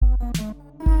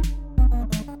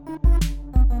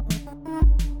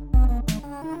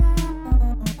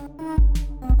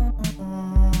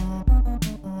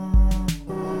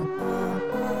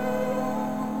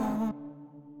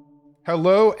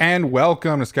Hello and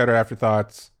welcome to Scattered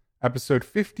Afterthoughts, episode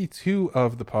 52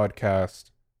 of the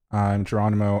podcast. I'm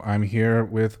Geronimo. I'm here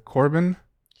with Corbin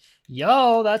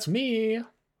Yo, that's me.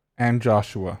 and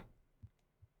Joshua.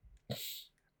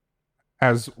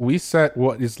 As we set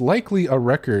what is likely a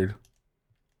record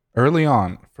early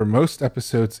on for most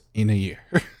episodes in a year.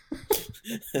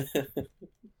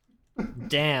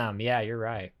 Damn, yeah, you're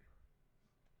right.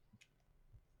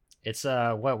 It's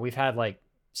what we've had like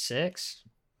 6,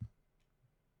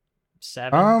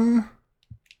 7.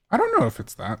 I don't know if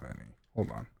it's that many. Hold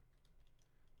on.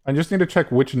 I just need to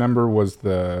check which number was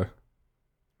the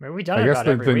Maybe we've done I it guess about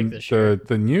every week this year.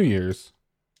 the New Year's.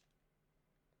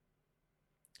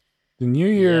 The New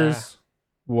Year's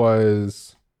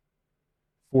was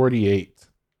 48.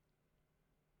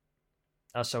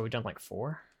 Oh, so we've done like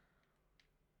 4?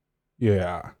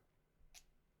 Yeah.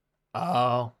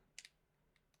 Oh.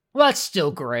 Well, that's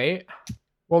still great.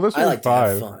 Well, this I was like to 5.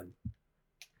 have fun.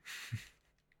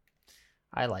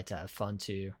 I like to have fun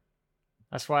too.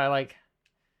 That's why I like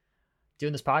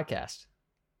doing this podcast.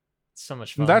 It's so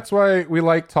much fun. That's why we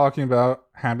like talking about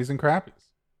happies and crappies.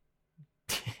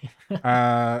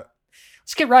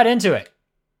 Let's get right into it.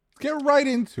 Get right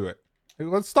into it.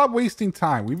 Let's stop wasting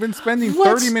time. We've been spending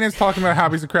Let's- 30 minutes talking about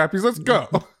happies and crappies. Let's go.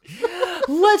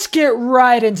 Let's get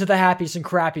right into the happies and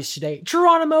crappies today.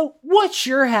 Geronimo, what's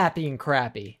your happy and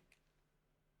crappy?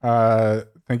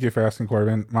 Thank you for asking,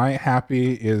 Corbin. My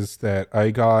happy is that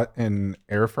I got an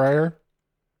air fryer.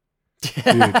 Dude,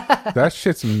 that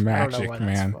shit's magic, why that's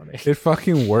man. funny. It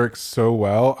fucking works so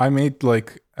well. I made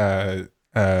like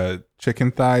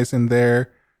chicken thighs in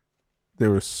there. They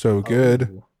were so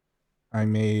good. Oh. I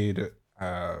made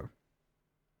what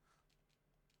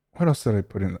else did I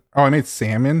put in? Oh, I made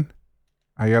salmon.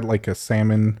 I got like a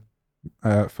salmon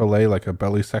fillet, like a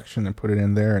belly section, and put it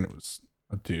in there, and it was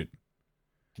dude.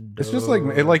 It's just like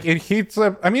it heats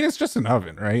up. I mean, it's just an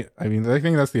oven, right? I mean, I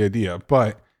think that's the idea,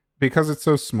 but because it's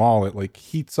so small, it like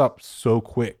heats up so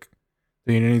quick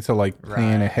that you need to like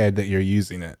plan Right. ahead that you're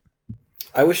using it.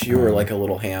 I wish you were like a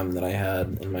little ham that I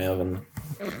had in my oven.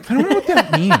 I don't know what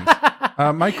that means.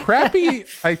 My crappy,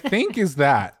 I think, is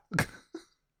that.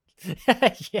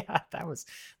 Yeah, that was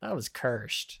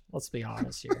cursed. Let's be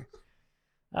honest here.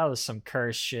 That was some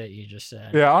cursed shit you just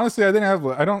said. Yeah, honestly, I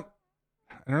don't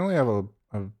really have a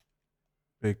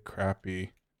big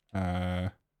crappy.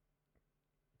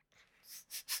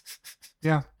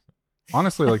 Yeah,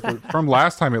 honestly, like from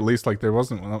last time at least, like there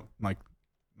wasn't like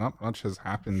not much has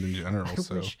happened in general. I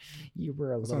So wish you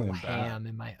were a That's little not bad. ham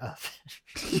in my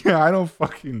oven. yeah, I don't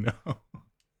fucking know.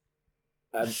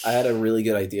 I had a really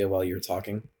good idea while you were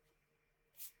talking.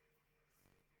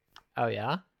 Oh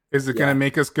yeah? Is it gonna Yeah.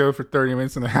 make us go for 30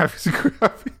 minutes and a half?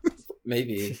 Crappy?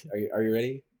 Maybe. Are you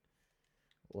ready?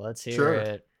 Let's hear Sure.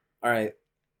 it. All right.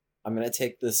 I'm gonna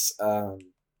take this.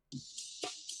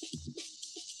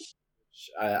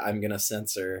 I'm gonna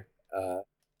censor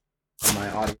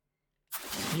my audio.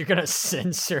 You're gonna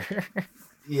censor.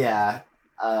 Yeah.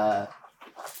 I'm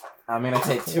gonna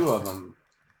take 2 of them,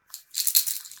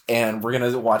 and we're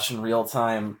gonna watch in real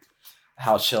time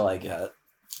how chill I get.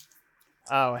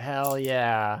 Oh hell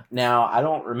yeah. Now, I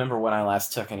don't remember when I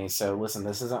last took any, so listen,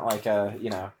 this isn't like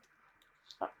a,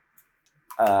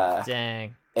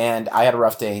 Dang. and I had a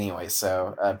rough day anyway,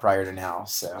 so, prior to now,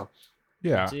 so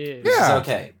Yeah. Dude. this is Yeah.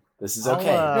 okay. This is I'll, okay,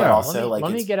 but Yeah. also, let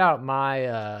me it's... get out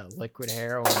my liquid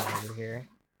heroin over here.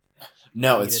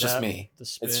 No, Heat it's it just up, me. the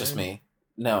It's just spoon. me.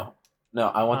 No,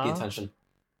 I want the Huh? attention.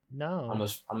 No.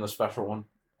 I'm the special one.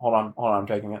 Hold on, I'm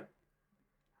taking it.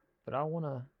 But I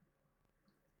wanna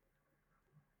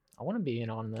be in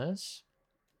on this.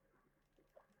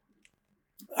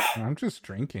 I'm just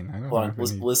drinking. I don't Hold on, have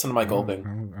any, listen to my I don't-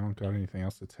 gulping. I don't got anything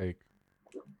else to take.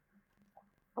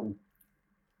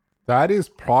 That is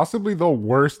possibly the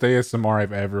worst ASMR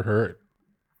I've ever heard.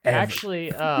 Ever.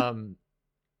 Actually,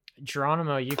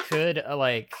 Geronimo, you could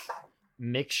like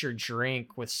mix your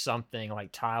drink with something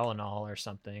like Tylenol or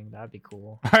something. That'd be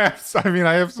cool. I have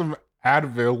some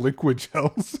Advil liquid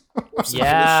gels. Some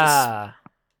Yeah.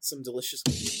 Some delicious,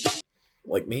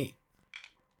 like me.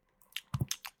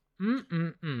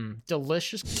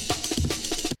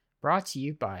 Delicious. Brought to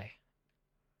you by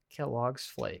Kellogg's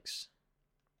Flakes.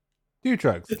 Do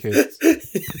drugs, kids.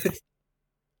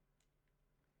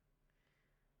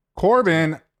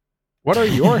 Corbin, what are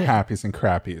your happies and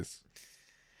crappies?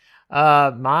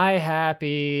 My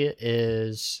happy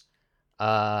is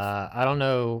I don't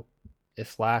know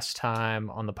if last time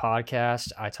on the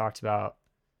podcast I talked about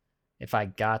if I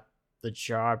got the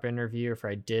job interview, if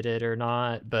I did it or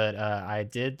not, but I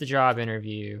did the job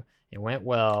interview. It went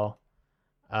well.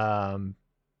 And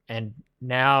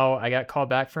now I got called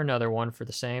back for another one for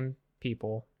the same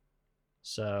people.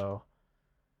 So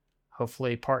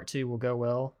hopefully part 2 will go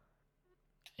well.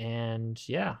 And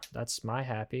yeah, that's my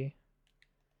happy.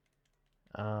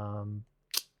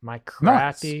 My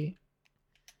crappy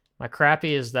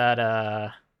is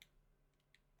that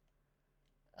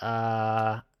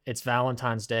it's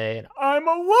Valentine's Day and I'm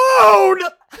alone.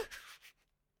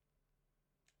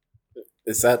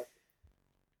 Is that?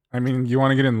 I mean, you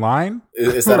want to get in line?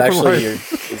 Is that actually your?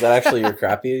 Is that actually your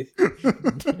crappy?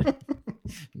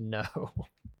 No.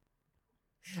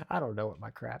 I don't know what my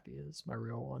crappy is, my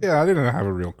real one. Yeah, I didn't have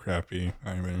a real crappy.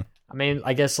 I mean,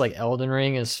 I guess like Elden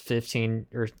Ring is 15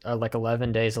 or like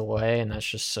 11 days away, and that's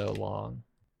just so long.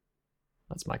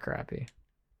 That's my crappy.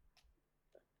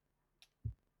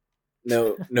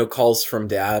 No calls from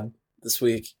Dad this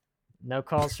week. No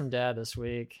calls from Dad this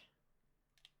week.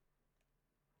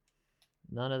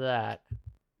 None of that.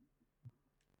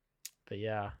 But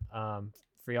yeah,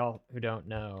 for y'all who don't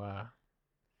know,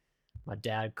 my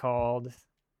dad called,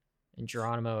 and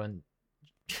Geronimo and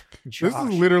Josh. This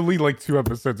is literally like 2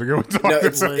 episodes ago. No,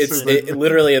 it's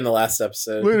literally in the last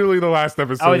episode. Literally the last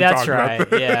episode. Oh, that's right.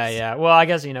 Yeah. Well, I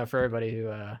guess, for everybody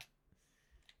who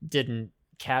didn't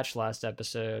catch last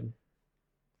episode,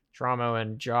 Geronimo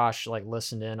and Josh like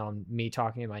listened in on me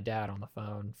talking to my dad on the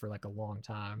phone for like a long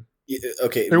time.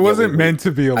 Okay, it wasn't meant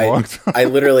to be a long time.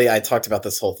 I talked about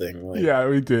this whole thing. Like, yeah,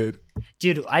 we did,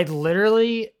 dude. I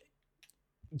literally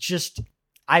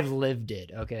I've lived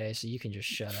it. Okay, so you can just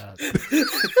shut up.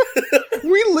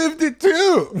 We lived it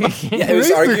too. Yeah, it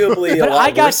was arguably a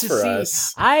lot worse for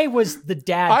us. I was the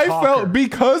dad. I felt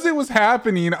because it was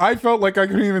happening. I felt like I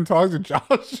couldn't even talk to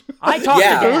Josh. I talked to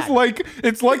Dad. It was like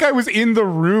it's like I was in the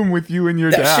room with you and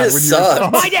your dad. Shit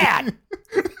sucked. My dad.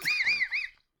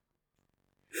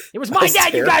 It was my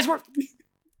dad. Terrible. You guys were.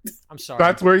 I'm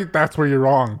sorry. That's where you're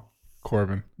wrong,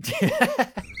 Corbin.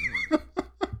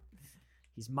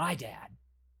 He's my dad.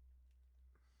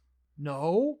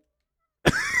 No.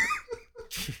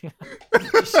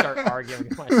 Just start arguing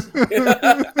with myself.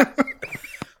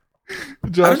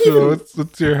 Joshua,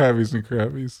 what's your habbies and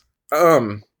crappies?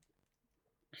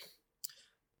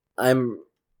 I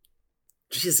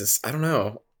don't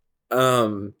know.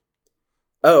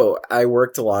 I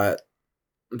worked a lot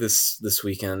this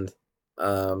weekend.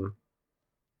 I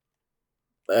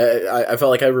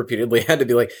felt like I repeatedly had to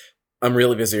be like, I'm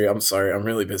really busy. I'm sorry. I'm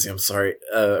really busy. I'm sorry.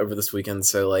 Over this weekend.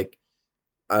 So like,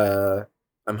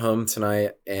 I'm home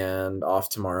tonight and off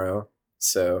tomorrow.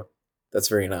 So that's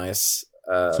very nice.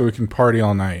 So we can party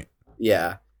all night.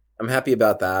 Yeah. I'm happy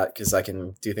about that because I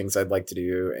can do things I'd like to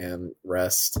do and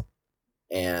rest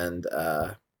and,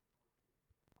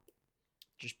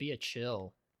 just be a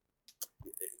chill.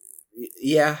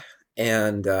 Yeah.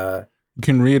 And,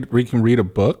 we can read a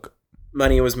book.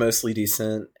 Money was mostly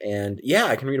decent, and yeah,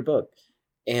 I can read a book.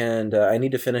 And I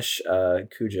need to finish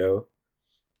Cujo.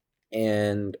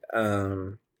 And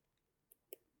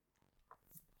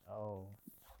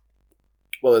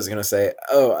what was I gonna say?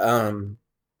 I've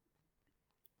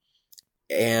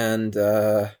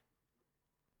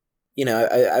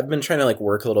been trying to like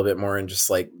work a little bit more and just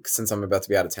like since I'm about to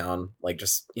be out of town, like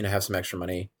just have some extra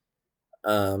money.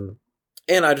 And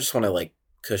I just want to like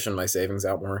cushion my savings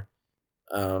out more.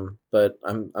 But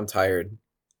I'm tired.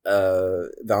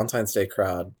 Valentine's Day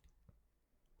crowd.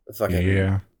 Fucking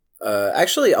yeah.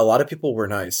 Actually, a lot of people were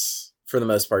nice for the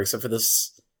most part, except for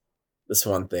this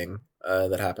one thing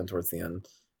that happened towards the end.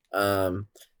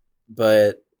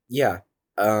 But yeah.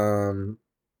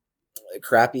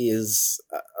 Crappy is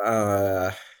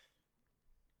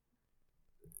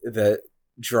that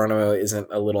Geronimo isn't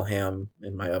a little ham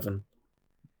in my oven.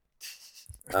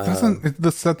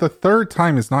 The third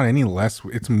time is not any less.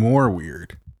 It's more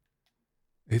weird.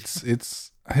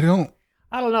 It's. I don't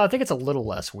know. I think it's a little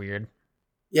less weird.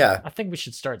 Yeah, I think we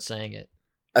should start saying it.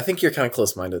 I think you're kind of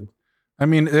close-minded. I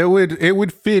mean, it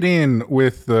would fit in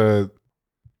with the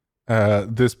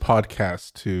this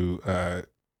podcast to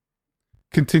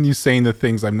continue saying the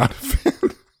things I'm not a fan.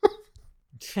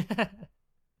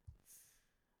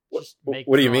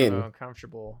 What do you mean?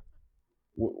 Uncomfortable.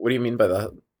 What do you mean by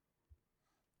that?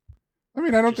 I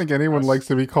mean, I don't think anyone likes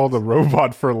to be called a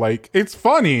robot for like. It's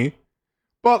funny,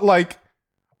 but like,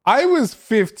 I was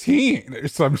 15 or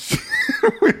some shit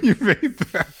when you made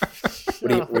that.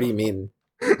 What do you mean?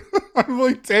 I'm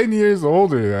like 10 years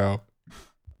older now.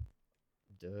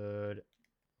 Dude,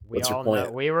 what's your point?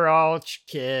 Know we were all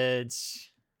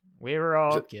kids. We were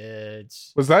all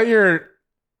kids. Was that your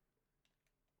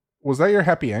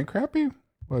happy and crappy?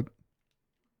 What?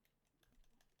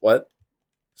 What?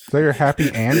 Is that your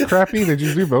happy and crappy? Did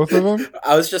you do both of them?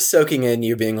 I was just soaking in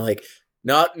you being like,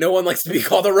 No one likes to be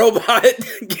called a robot.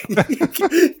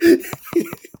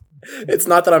 It's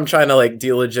not that I'm trying to like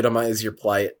delegitimize your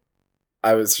plight.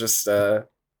 I was just No,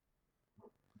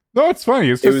 it's funny.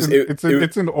 It's just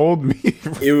it's an old meme.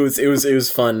 it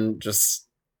was fun. Just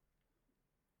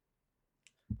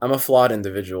I'm a flawed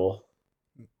individual.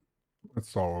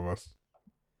 That's all of us.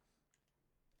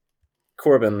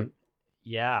 Corbin,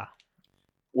 Yeah.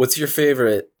 what's your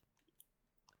favorite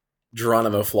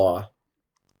Geronimo flaw?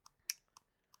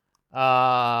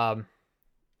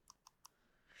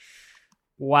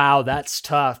 Wow, that's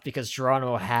tough because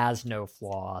Geronimo has no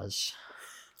flaws.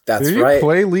 That's Did you right.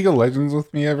 play League of Legends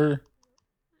with me ever?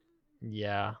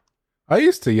 Yeah. I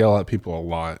used to yell at people a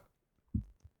lot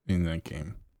in that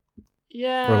game.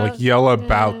 Yeah. Or like yell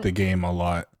about the game a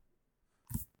lot.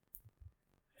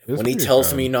 It was When he pretty tells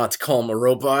bad. me not to call him a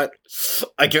robot,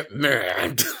 I get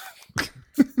mad.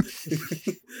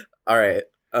 All right.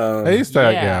 I used to,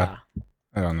 yeah.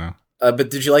 I don't know. But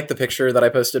did you like the picture that I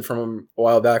posted from a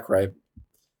while back where I,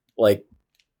 like,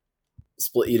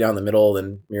 split you down the middle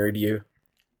and mirrored you?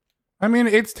 I mean,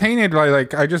 it's tainted by,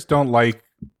 like, I just don't like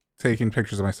taking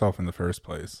pictures of myself in the first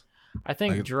place. I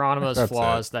think Like, Geronimo's that's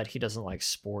flaw it. is that he doesn't like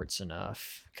sports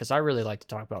enough. Because I really like to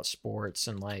talk about sports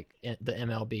and like the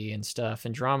MLB and stuff.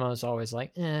 And Geronimo's always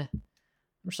like, I'm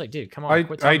just like, dude, come on.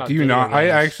 quit I talking about do video not. I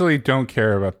games." actually don't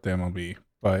care about the MLB,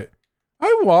 but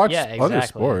I watch Yeah, other exactly.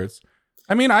 sports.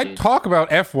 I mean, I Dude. talk about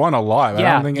F1 a lot. I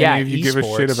don't think any of you give a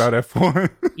shit esports. about F1.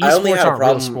 I only Esports had a aren't real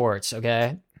problem- sports,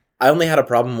 okay? I only had a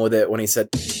problem with it when he said,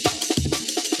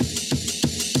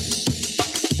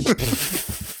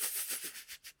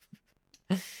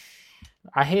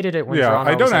 I hated it when Yeah, Geronimo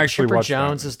I don't was like, actually Chipper watch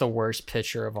Jones that. is the worst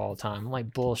pitcher of all time. I'm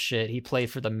like, bullshit. He played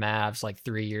for the Mavs like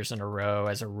 3 years in a row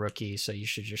as a rookie, so you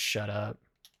should just shut up.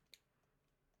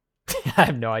 I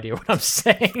have no idea what I'm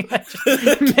saying. I just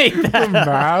made that The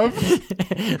up.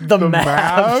 Mavs? The The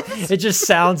Mavs? Mavs? It just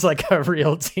sounds like a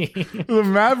real team. The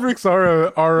Mavericks are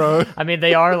a I mean,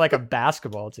 they are like a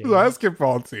basketball team.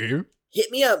 basketball team.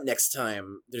 hit me up next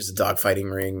time there's a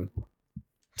dogfighting ring.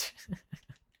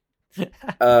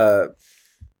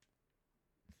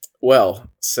 Well,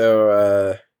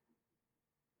 so,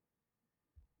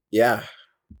 yeah.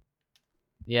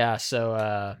 Yeah,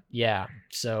 so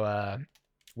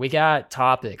we got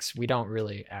topics. We don't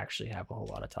really actually have a whole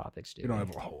lot of topics, do We we? don't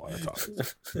have a whole lot of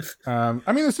topics.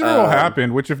 I mean, the Super Bowl Um,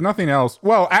 happened, which, if nothing else,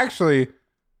 well, actually,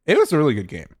 it was a really good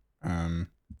game.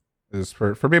 Is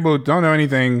for people who don't know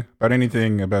anything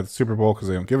about the Super Bowl because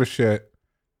they don't give a shit.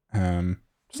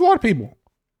 There's a lot of people.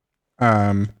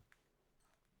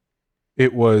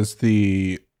 It was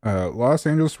the Los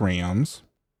Angeles Rams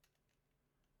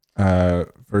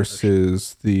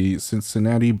versus the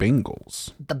Cincinnati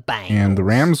Bengals. The bang. And the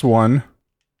Rams won,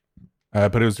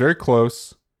 but it was very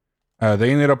close.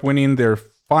 They ended up winning their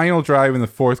final drive in the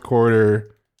fourth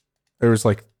quarter. There was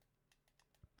like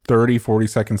 30, 40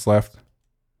 seconds left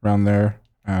around there.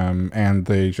 And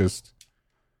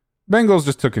Bengals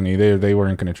just took a knee. They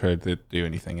weren't going to try to do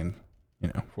anything in,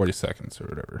 40 seconds or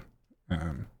whatever.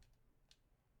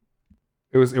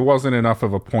 It wasn't enough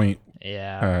of a point.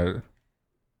 Yeah.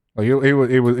 Like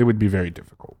it would be very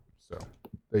difficult. So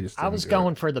they just I was didn't do it.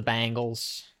 going for the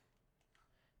Bengals,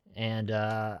 and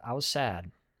I was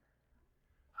sad.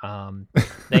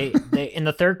 They in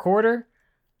the third quarter,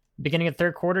 beginning of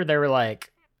third quarter, they were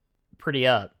like pretty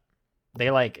up.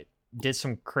 They like did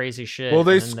some crazy shit. Well,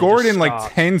 they and then scored just in like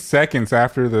stopped. 10 seconds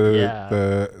after Yeah.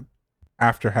 the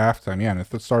after halftime. Yeah, and at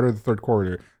the start of the third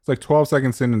quarter, it's like 12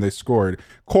 seconds in, and they scored.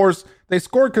 Of course, they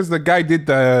scored because the guy did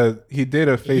a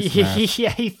face mask. Yeah,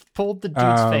 he pulled the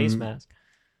dude's face mask.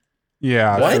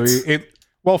 Yeah, What?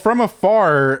 So from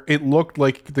afar, it looked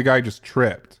like the guy just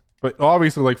tripped, but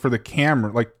obviously, like for the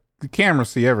camera, like the camera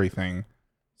see everything,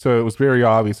 so it was very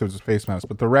obvious it was a face mask.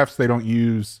 But the refs, they don't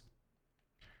use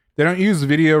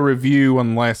video review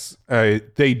unless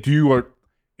they do.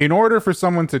 In order for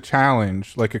someone to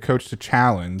challenge, like a coach to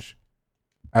challenge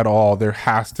at all, there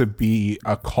has to be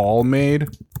a call made.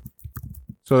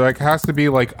 So there has to be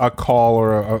like a call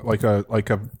or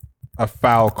a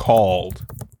foul called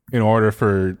in order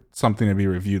for something to be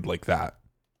reviewed like that.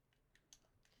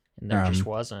 And there just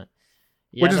wasn't.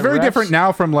 Yeah, Which is the very refs- different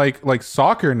now from like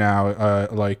soccer now.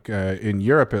 In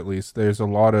Europe at least, there's a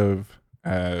lot of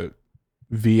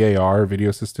VAR, video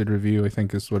assisted review, I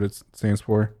think is what it stands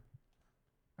for.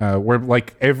 Where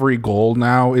like every goal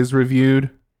now is reviewed.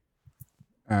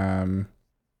 And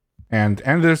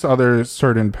there's other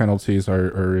certain penalties are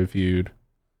reviewed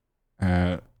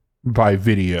by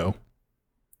video.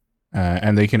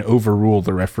 And they can overrule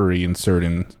the referee in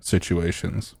certain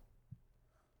situations.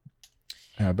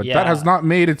 Yeah, but Yeah, that has not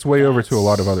made its way over to a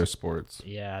lot of that's- other sports.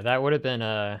 Yeah, that would have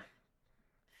been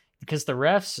because the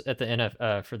refs at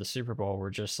the for the Super Bowl were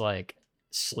just like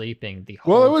sleeping the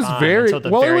whole Well, it was time very- until the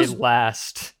well, it very was-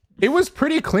 last. It was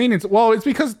pretty clean. It's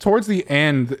because towards the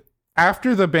end,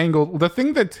 after the Bengals, the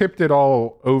thing that tipped it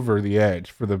all over the edge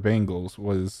for the Bengals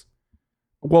was,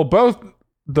 well, both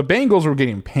the Bengals were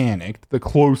getting panicked the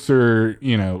closer,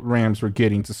 Rams were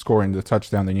getting to scoring the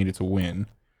touchdown they needed to win.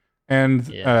 And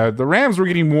the Rams were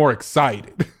getting more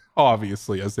excited,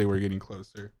 obviously, as they were getting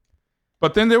closer.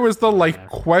 But then there was the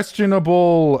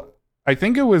questionable, I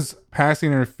think it was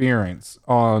passing interference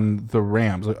on the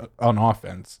Rams on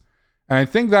offense. And I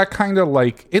think that kind of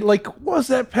was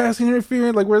that passing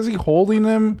interference? Like, where is he holding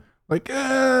them? Like,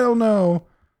 I don't know.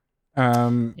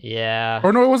 Yeah.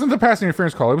 Or no, it wasn't the passing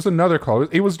interference call. It was another call.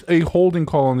 It was a holding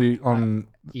call on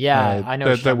I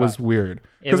know that was weird.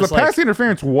 It Because was the passing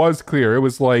interference was clear. It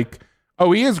was like,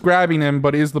 oh, he is grabbing him,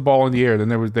 but is the ball in the air? Then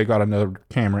they got another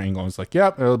camera angle. It's like,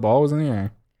 yep, the ball was in the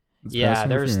air. It's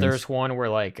passing interference. there's one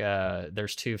where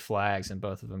there's two flags and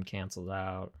both of them canceled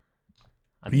out.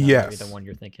 I think that might be Yes. the one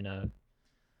you're thinking of.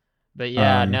 But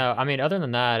yeah, no, I mean, other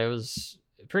than that, it was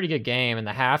a pretty good game. And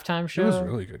the halftime show It was a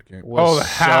really good game. was The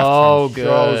so halftime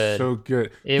show was good. so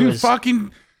good. It Dude, was-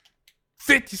 fucking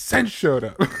 50 Cent showed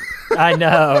up. I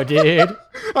know, dude.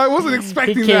 I wasn't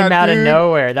expecting He that, came out of dude.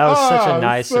 nowhere. That was such a Oh,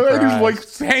 nice so surprise.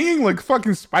 He's hanging like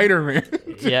fucking Spider-Man.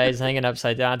 Yeah, he's hanging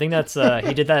upside down. I think that's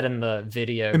he did that in the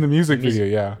video. In the music video,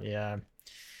 yeah. Yeah.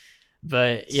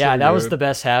 But yeah, So that was good. the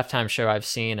best halftime show I've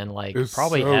seen in It was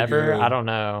probably so ever. good. I don't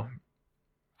know.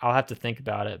 I'll have to think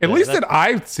about it. At but least that- that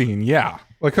I've seen, yeah.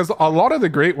 Because a lot of the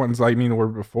great ones, were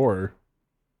before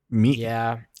me.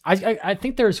 Yeah. I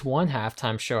think there's one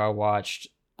halftime show I watched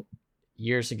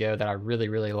years ago that I really,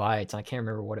 really liked. I can't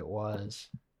remember what it was.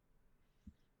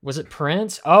 Was it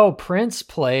Prince? Oh, Prince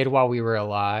played while we were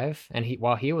alive, and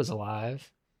while he was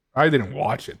alive. I didn't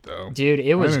watch it though. Dude,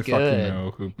 it was I didn't fucking good.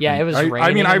 know who Yeah, it was I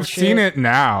raining mean, and I've seen shit. it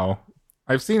now.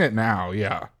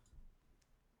 Yeah.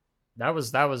 That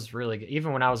was really good.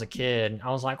 Even when I was a kid, I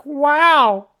was like,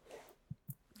 "Wow,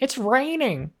 it's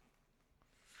raining,"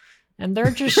 and they're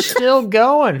just still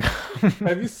going.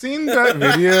 Have you seen that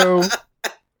video?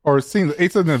 Or seen?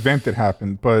 It's an event that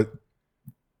happened, but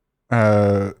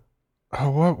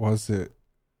what was it?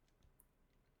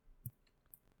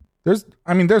 There's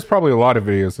probably a lot of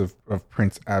videos of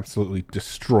Prince absolutely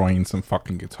destroying some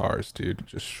fucking guitars, dude,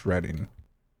 just shredding.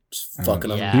 Just fucking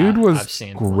them. Yeah. Dude I've was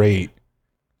seen great.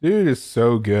 Dude is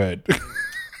so good.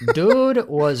 Dude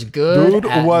was good. Dude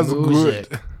at was music.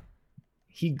 good.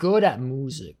 He good at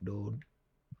music, dude.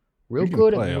 Real He can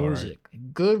good play, at all right. music.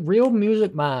 Good, real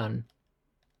music man.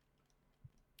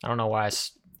 I don't know why.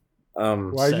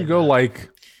 Why'd you said go that. like?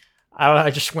 I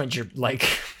just went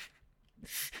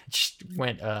just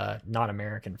went not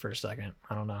American for a second.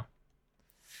 I don't know.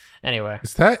 Anyway,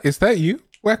 Is that you,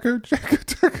 Wacko Jacko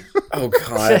Turco? Oh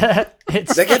god,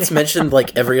 it's that gets mentioned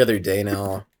like every other day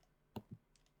now.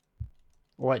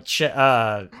 what You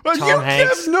Tom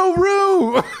Hanks. have no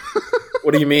room.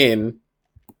 What do you mean?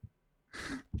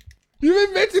 You've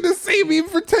been mentioning the same meme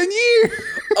for 10 years.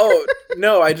 Oh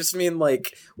no, I just mean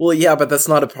like, well, yeah, but that's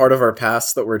not a part of our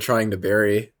past that we're trying to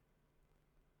bury.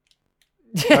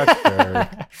 That's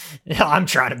fair. Yeah, I'm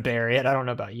trying to bury it. I don't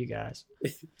know about you guys.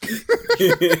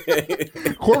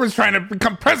 Corbin's trying to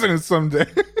become president someday.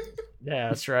 Yeah,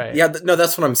 that's right. Yeah, no,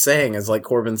 that's what I'm saying. Is like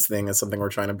Corbin's thing is something we're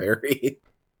trying to bury.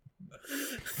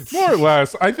 More or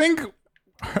less. I think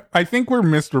we're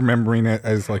misremembering it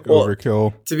as like Well,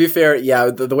 overkill. To be fair, yeah,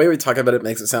 the way we talk about it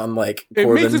makes it sound like It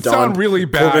Corbin makes it donned, sound really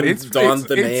bad. Corbin It's donned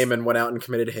the it's- name and went out and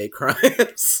committed hate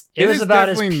crimes. It was is about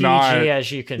as definitely PG not-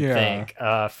 as you can yeah. think.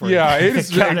 For Yeah, it is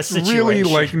kind of it's really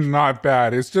situation. like not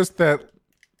bad. It's just that,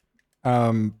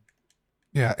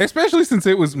 yeah, especially since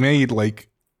it was made like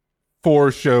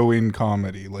for show in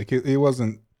comedy. Like it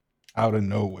wasn't out of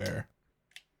nowhere.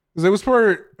 'Cause it was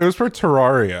for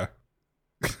Terraria,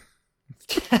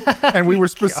 and we were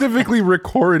specifically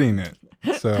recording it,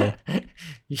 so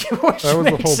Which was the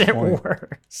makes whole it point.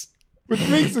 worse. which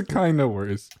makes it kind of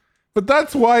worse. But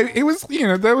that's why it was.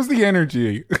 That was the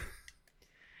energy.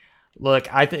 Look,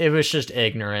 it was just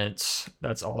ignorance.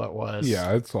 That's all it was.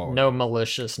 Yeah, it's all. No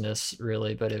maliciousness,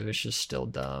 really, but it was just still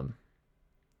dumb.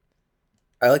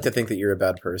 I like to think that you're a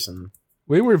bad person.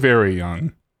 We were very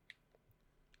young.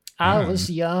 I Yeah. was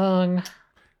young.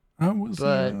 I was.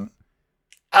 But-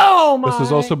 Oh my! This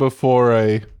was also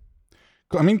before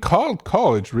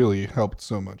college really helped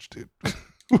so much, dude,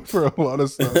 for a lot of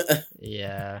stuff,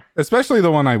 Yeah. especially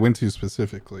the one I went to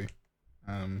specifically.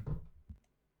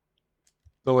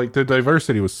 So like the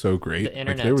diversity was so great. The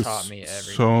internet there was taught me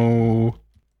everything. so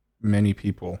many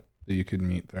people that you could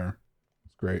meet there.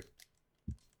 It's great.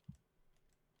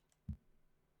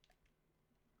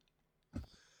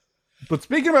 But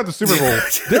speaking about the Super Bowl,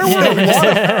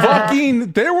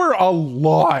 there were a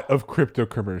lot of crypto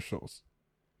commercials.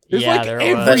 It's like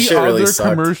every other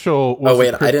commercial was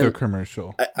a crypto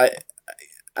commercial.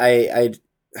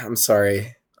 I'm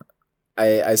sorry.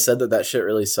 I said that shit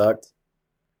really sucked.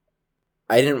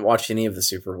 I didn't watch any of the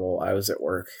Super Bowl. I was at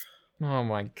work. Oh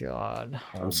my god.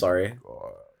 I'm sorry.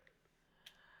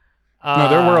 No,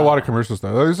 there were a lot of commercials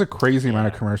though. There's a crazy amount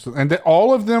of commercials, and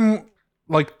all of them,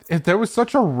 like, there was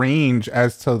such a range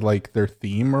as to like their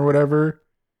theme or whatever.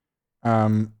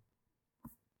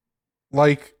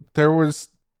 Like there was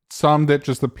some that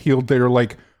just appealed. They were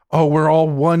like, "Oh, we're all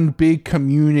one big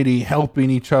community helping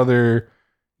each other,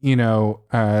 you know,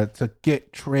 to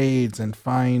get trades and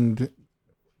find,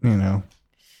 you know,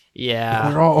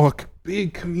 yeah, we're all a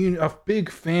big community, a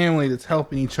big family that's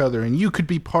helping each other, and you could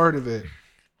be part of it."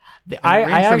 I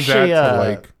actually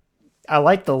I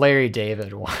like the Larry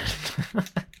David one.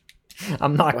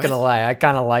 I'm not gonna lie, I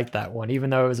kind of like that one,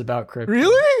 even though it was about crypto.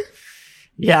 Really?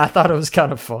 Yeah, I thought it was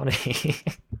kind of funny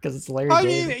because it's Larry David. I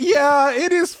mean, yeah,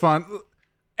 it is fun.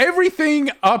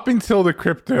 Everything up until the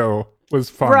crypto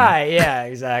was fun. Right? Yeah,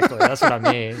 exactly. That's what I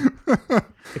mean.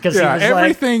 Because yeah,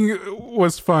 everything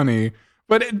was funny.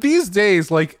 But these days,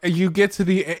 like, you get to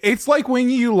it's like when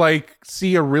you like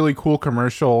see a really cool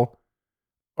commercial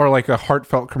or like a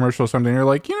heartfelt commercial or something, you're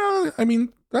like, you know, I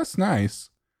mean, that's nice.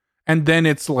 And then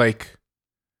it's like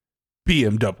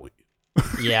BMW.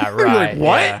 Yeah, right. Like,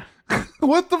 what? Yeah.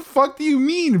 What the fuck do you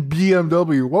mean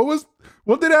BMW? What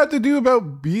did it have to do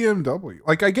about BMW?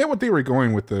 Like, I get what they were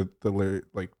going with the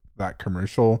like that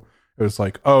commercial. It was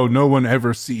like, oh, no one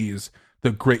ever sees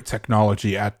the great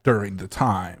technology during the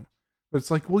time. But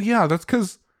it's like, well, yeah, that's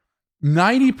because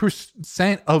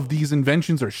 90% of these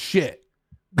inventions are shit.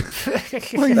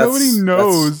 Like, nobody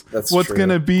knows what's going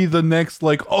to be the next,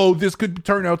 like, oh, this could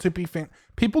turn out to be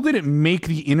People didn't make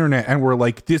the internet and were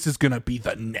like, this is going to be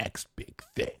the next big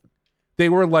thing. They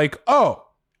were like, oh,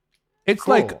 it's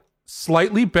cool. Like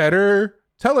slightly better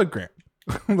Telegram.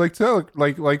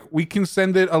 like we can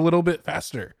send it a little bit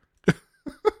faster.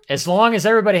 As long as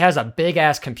everybody has a big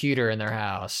ass computer in their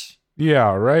house.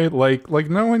 Yeah, right? Like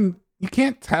no one, you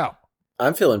can't tell.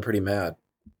 I'm feeling pretty mad.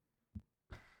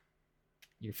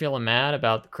 You're feeling mad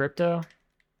about the crypto?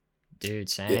 Dude,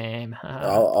 same. Yeah,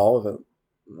 all of it.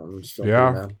 I'm just feeling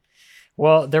pretty mad.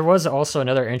 Well, there was also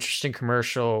another interesting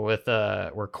commercial with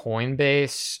where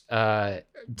Coinbase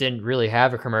didn't really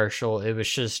have a commercial. It was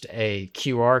just a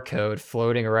QR code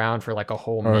floating around for like a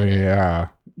whole minute. Oh, yeah.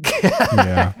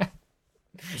 Yeah.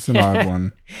 It's an odd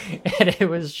one. And it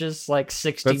was just like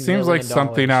 $60 million. That seems like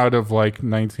something out of like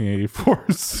 1984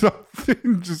 or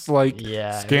something. Just like,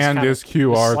 scan this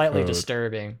QR slightly code.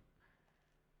 Disturbing.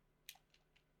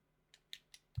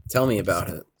 Tell me about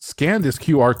it. Scan this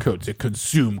QR code to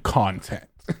consume content.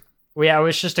 Well, yeah, it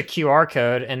was just a QR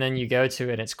code, and then you go to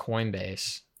it, and it's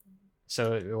Coinbase.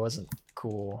 So it wasn't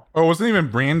cool. Oh, it wasn't even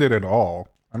branded at all.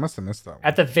 I must have missed that one.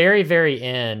 At the very, very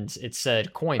end, it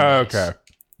said Coinbase. Oh, okay.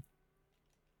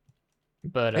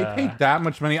 But they paid that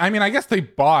much money. I mean, I guess they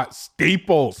bought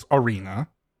Staples Arena.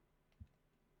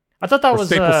 I thought that was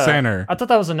Staples Center. I thought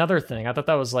that was another thing. I thought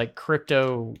that was like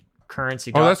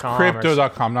cryptocurrency.com. Oh, that's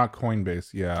crypto.com, not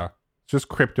Coinbase. Yeah. Just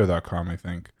crypto.com, I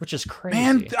think. Which is crazy.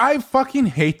 Man, I fucking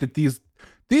hate that these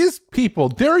people,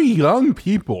 they're young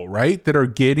people, right? That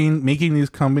are making these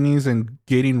companies and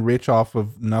getting rich off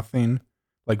of nothing,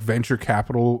 like venture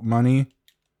capital money.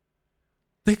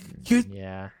 They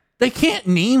can't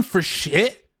name for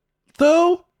shit,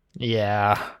 though.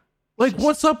 Yeah. Like,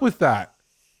 what's up with that?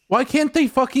 Why can't they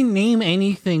fucking name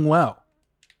anything well?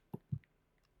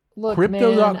 Look,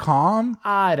 Crypto.com?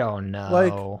 I don't know.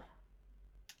 Like,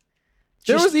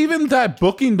 there was even that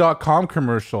Booking.com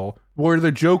commercial where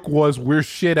the joke was, we're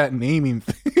shit at naming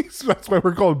things. That's why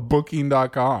we're called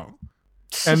Booking.com.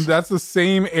 And that's the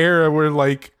same era where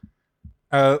like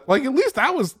at least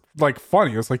that was like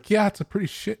funny. It was like, yeah, it's a pretty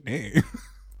shit name.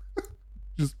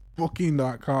 Just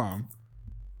Booking.com.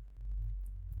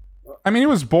 I mean, it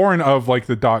was born of like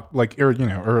the late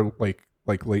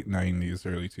 90s,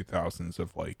 early 2000s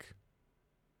of like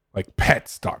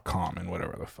pets.com and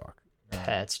whatever the fuck.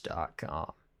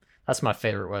 Pets.com. That's my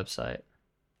favorite website.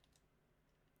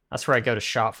 That's where I go to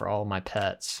shop for all of my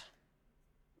pets.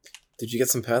 Did you get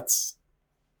some pets?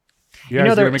 Yeah, you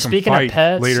know, they're speaking of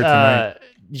pets. Later tonight.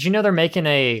 Did you know they're making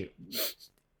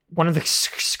one of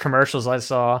the commercials I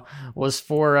saw was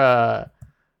for a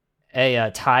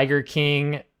Tiger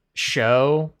King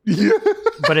show. Yeah.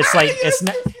 But it's like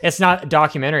it's not a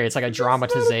documentary. It's like a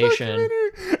dramatization.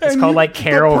 It's called like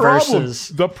Carol versus.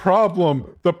 The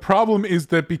problem is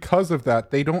that because of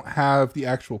that, they don't have the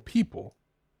actual people.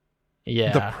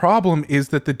 Yeah. The problem is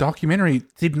that the documentary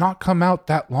did not come out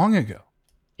that long ago.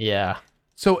 Yeah.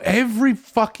 So every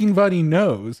fucking buddy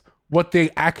knows what they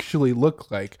actually look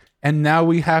like. And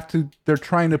now they're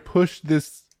trying to push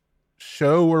this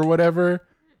show or whatever.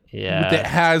 Yeah. That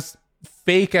has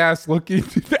fake ass looking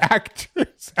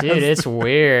actors. Dude, it's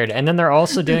weird. And then they're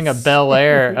also doing a Bel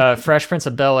Air, Fresh Prince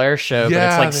of Bel Air show, but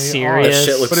it's like serious. That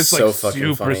shit looks but it's so like fucking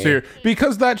super funny. serious.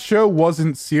 Because that show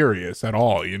wasn't serious at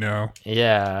all, you know?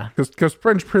 Yeah. Because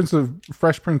Fresh Prince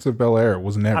of Bel Air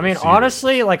was never I mean, serious.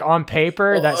 honestly, like on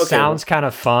paper, Well, that okay, sounds kind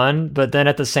of fun, but then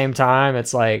at the same time,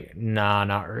 it's like, nah,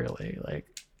 not really. Like,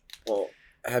 Well,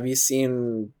 have you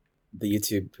seen the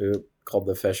YouTube poop called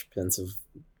The Fresh Prince of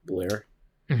Bel-Air?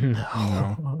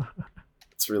 no.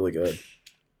 It's really good.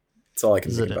 That's all I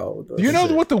can Is think it- about with this. Do you know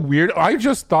Is it- what the weird? I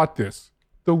just thought this.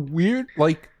 The weird,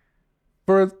 like,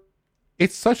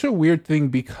 it's such a weird thing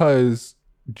because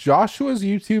Joshua's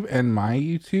YouTube and my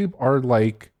YouTube are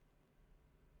like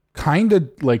kind of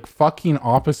like fucking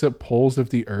opposite poles of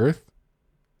the earth.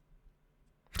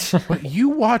 But you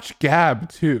watch Gab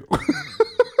too.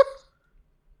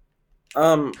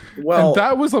 Well, And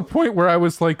that was a point where I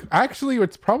was like, actually,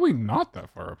 it's probably not that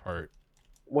far apart.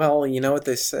 well, you know what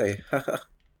they say.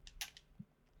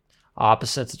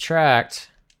 Opposites attract.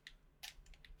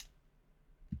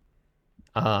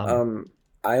 I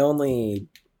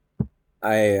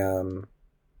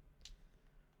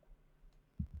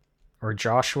Or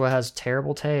Joshua has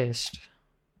terrible taste.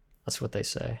 That's what they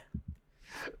say.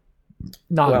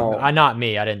 Not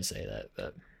me. I didn't say that,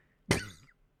 but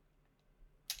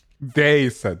They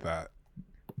said that.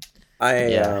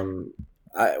 Yeah.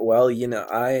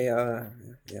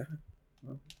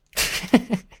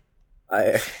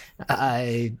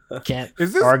 I can't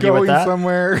Is this argue with going that.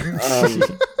 somewhere?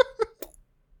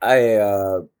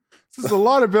 This is a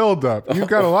lot of buildup. You've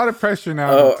got a lot of pressure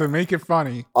now Oh. to make it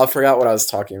funny. I forgot what I was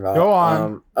talking about. Go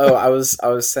on. I was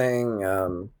saying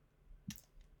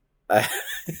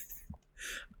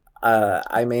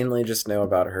I mainly just know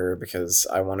about her because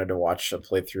I wanted to watch a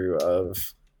playthrough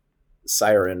of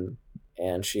Siren,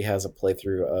 and she has a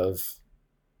playthrough of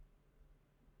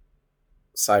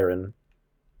Siren.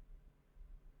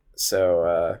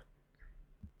 So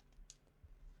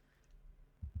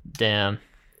Damn,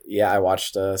 yeah, I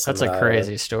watched that's a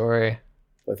crazy story.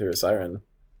 playthrough of Siren.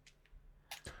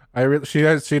 She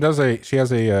has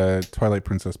a Twilight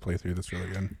Princess playthrough that's really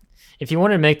good. If you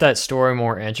wanted to make that story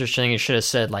more interesting, you should have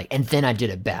said like, and then I did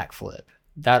a backflip.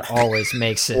 That always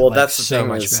makes it Well, like, that's the so thing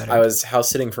much is better. I was house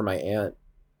sitting for my aunt,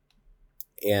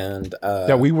 and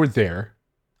Yeah, we were there.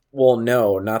 well,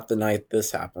 no, not the night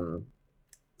this happened.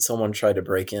 Someone tried to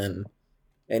break in,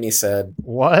 and he said,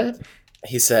 What?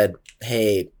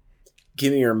 "Hey,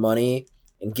 give me your money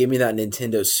and give me that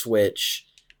Nintendo Switch,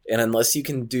 and unless you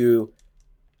can do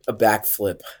a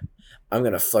backflip, I'm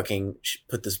gonna fucking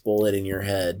put this bullet in your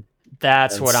head."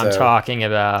 That's And what I'm so- talking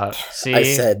about. See, I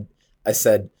said,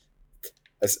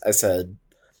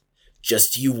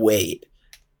 just you wait.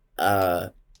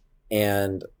 And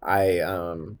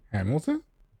Hamilton?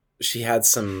 she had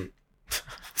some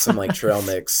like trail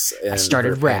mix in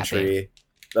started her pantry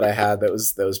that I had that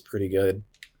was pretty good.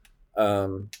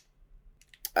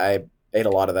 I ate a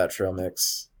lot of that trail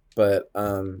mix, but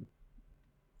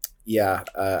yeah,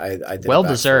 I did a well backflip.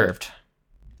 deserved.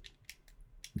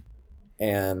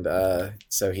 And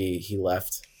so he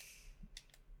left.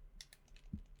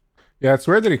 Yeah, it's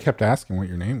weird that he kept asking what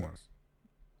your name was.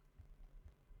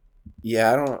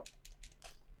 Yeah, I don't.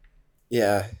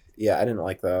 Yeah, I didn't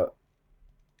like that.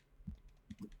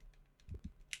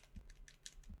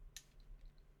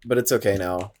 But it's okay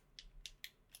now.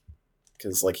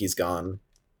 Because, like, he's gone.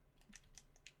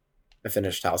 I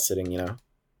finished house sitting, you know?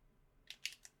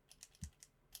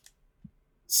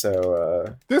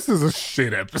 So, This is a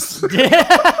shit episode.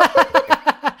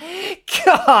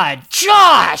 God,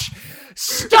 Josh,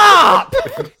 stop!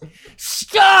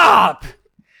 Stop!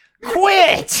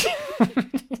 Quit!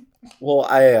 well,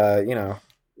 I, you know,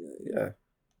 yeah.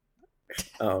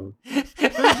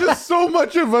 There's just so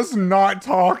much of us not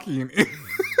talking.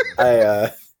 Yeah.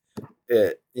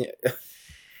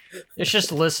 It's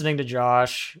just listening to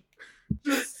Josh.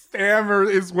 Just stammer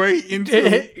his way into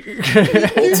To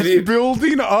it's be-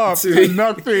 building up to to be-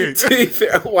 nothing. To be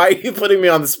fair, why are you putting me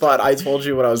on the spot? I told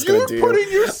you what I was going You're to do.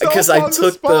 putting yourself Because on I took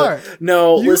the spot.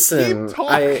 no. You Listen, keep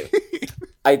talking.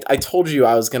 I told you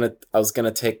I was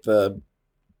gonna take the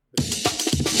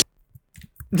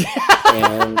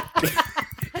and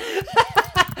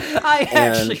I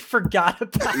actually forgot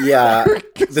about Yeah,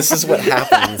 that. this is what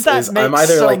happens. That is I'm makes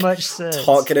either so like much sense.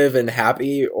 talkative and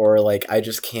happy, or like I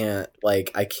just can't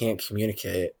I can't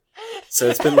communicate. So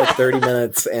it's been like 30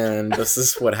 minutes, and this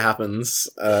is what happens.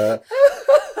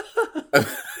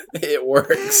 It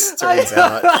works. Turns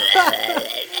out.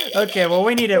 Okay, well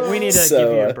we need to So,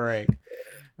 give you a break.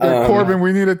 Corbin,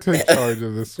 we need to take charge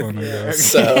of this one. I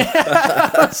guess. So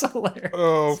That's hilarious.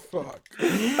 Oh fuck!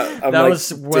 I'm That like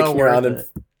was well dicking around worth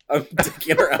it. I'm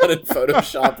dicking around in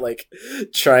Photoshop, like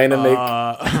trying to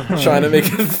make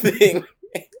a thing,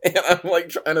 and I'm like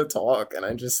trying to talk, and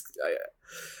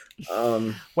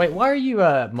Wait, why are you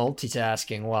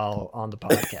multitasking while on the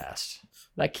podcast?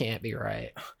 That can't be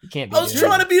right. You can't be. I was doing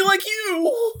trying that. to be like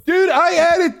you. Dude, I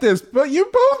edit this, but you're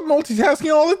both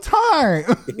multitasking all the time.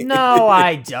 No,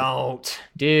 I don't,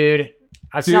 dude.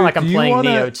 I Dude, sound like I'm do you playing wanna-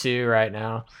 Neo 2 right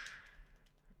now.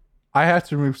 I have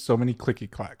to remove so many clicky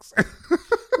clacks.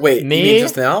 Wait, Me? you mean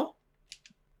just now?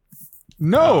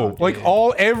 No, Oh, like dude.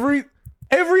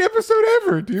 every episode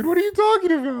ever, dude. What are you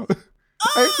talking about?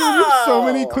 I have to remove so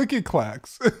many clicky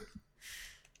clacks.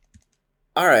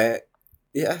 All right,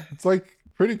 yeah. It's like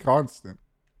pretty constant.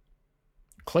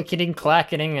 Clicketing,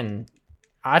 clacketing, and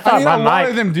I I thought mean, a lot my of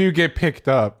mic. them do get picked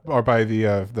up or by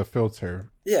the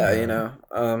filter, Yeah, you know,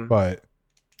 but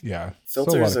yeah, still a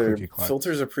lot filters of are clicky clacks.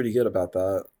 filters are pretty good about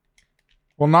that.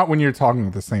 Well, not when you're talking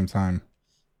at the same time.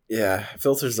 Yeah,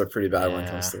 filters are pretty bad when it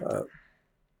comes to that.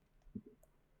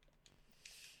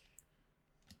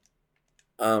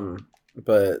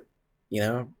 But you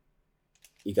know,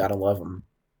 you gotta love them.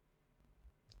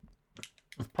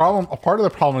 A part of the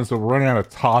problem is that we're running out of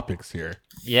topics here.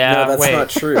 Yeah, No, that's wait. not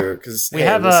true because We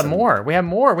have more. We have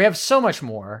more. We have so much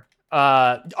more.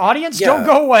 Audience, don't Yeah.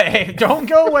 go away. Don't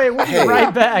go away. We'll be Hey.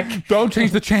 right back. Don't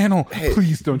change the channel, Hey,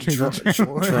 please. Don't change the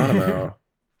channel. Geronimo,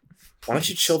 why don't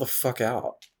you chill the fuck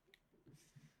out?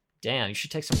 Damn, you should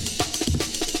take some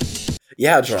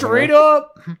Yeah, Geronimo. straight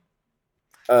up.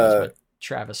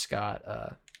 Travis Scott.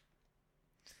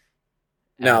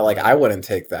 No, like I wouldn't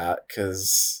take that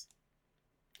because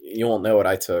you won't know what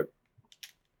I took.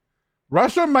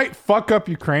 Russia might fuck up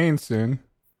Ukraine soon.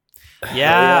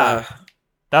 Yeah.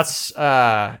 That's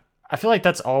I feel like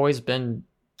that's always been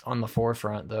on the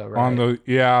forefront though, right? On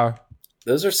the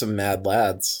Those are some mad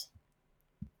lads.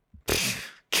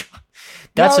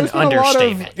 That's No, an there's been a lot of-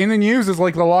 understatement. in the news is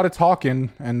like a lot of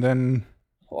talking, and then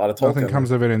A lot of nothing Tolkien. comes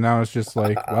of it, and now it's just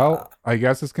like, well, I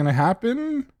guess it's gonna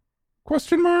happen?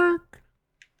 Question mark.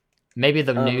 Maybe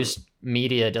the news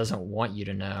media doesn't want you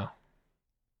to know.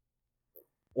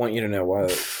 Want you to know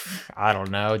what? I don't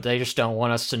know. They just don't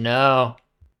want us to know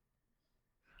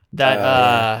that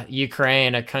Yeah.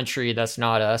 Ukraine, a country that's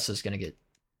not us, is going to get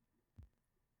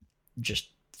just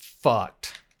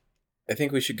fucked. I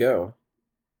think we should go.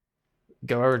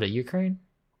 Go over to Ukraine?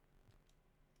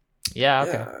 Yeah,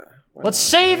 okay. Yeah, why Let's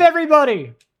not, save right?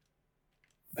 everybody.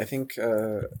 I think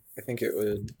it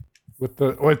would. With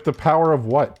the power of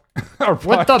what? Our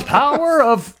With the podcast. power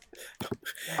of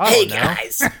Hey don't know.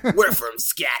 guys, we're from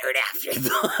Scattered After.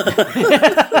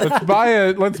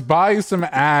 Let's buy some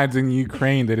ads in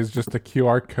Ukraine that is just a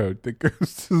QR code that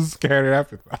goes to Scattered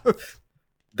Afterthought.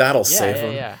 That'll Yeah, save yeah,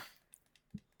 them. yeah.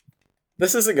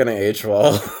 This isn't gonna age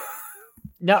well.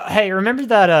 No, hey, remember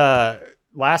that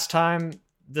last time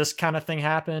this kind of thing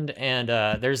happened, and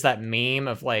there's that meme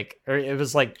of like, or it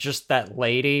was like just that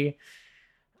lady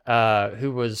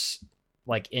who was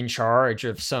like in charge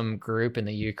of some group in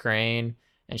the Ukraine,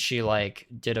 and she like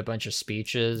did a bunch of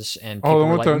speeches, and people Oh, the were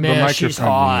one like, with the "Man, she's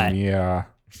microphone. hot." Yeah.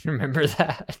 Remember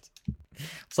that?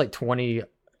 It's like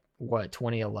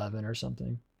 2011 or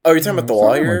something. Oh, you're talking about the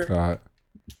Something lawyer? like that.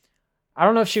 I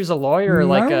don't know if she was a lawyer or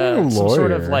like Not a some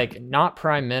sort of lawyer. like not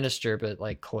prime minister, but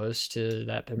like close to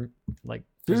that like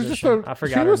She was just position. I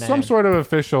forgot she her was name. some sort of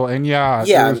official, and yeah,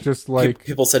 Yeah, it was just like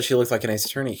People said she looked like an Ace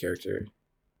Attorney character.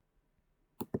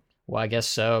 Well, I guess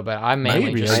so, but I mainly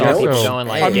Maybe, just I saw guess people so. going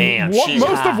like, I mean, "Damn, she's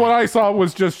most hot." of what I saw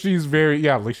was just she's very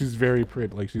like she's very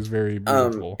pretty, like she's very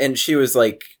beautiful. And she was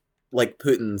like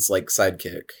Putin's like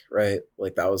sidekick, right?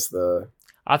 Like that was the.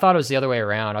 I thought it was the other way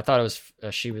around. I thought it was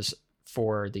she was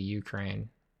for the Ukraine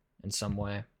in some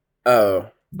way, Oh,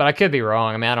 but I could be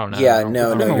wrong. I mean, I don't know. Yeah,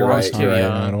 no, It's been a you're long right, time, you're right.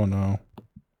 I don't know.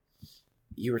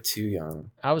 you were too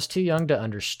young. I was too young to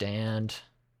understand.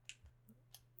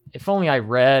 If only I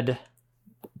read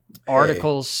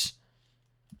articles.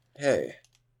 Hey,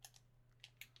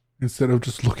 Instead of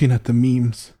just looking at the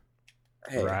memes.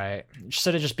 hey. Right.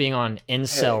 Instead of just being on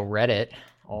incel Reddit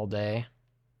all day.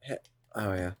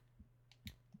 Oh yeah.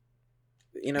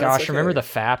 You know, Gosh, it's remember okay. the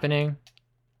fappening?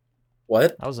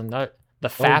 What? That was another. The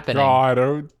fappening.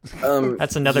 Oh God!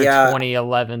 That's another yeah,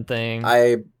 2011 thing.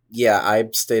 I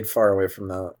stayed far away from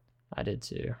that. I did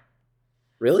too.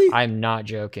 Really? I'm not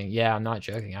joking. Yeah, I'm not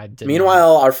joking. I did.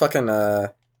 Meanwhile, our fucking I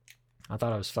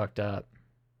thought I was fucked up.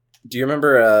 do you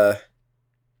remember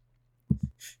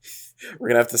we're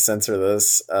gonna have to censor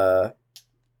this,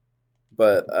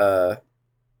 but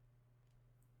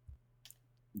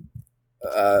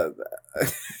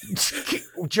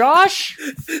Josh,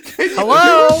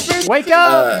 hello, wake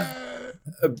up.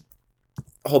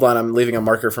 Hold on, I'm leaving a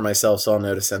marker for myself so I'll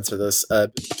know to censor this.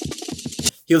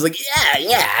 He was like,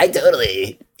 yeah, I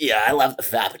totally, I love the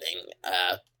fappening.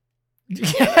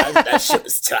 That shit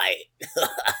was tight.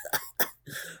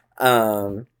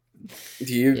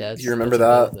 Do you remember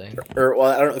that? Or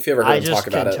well, I don't know if you ever heard him talk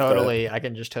about it. I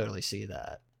can just totally see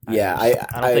that.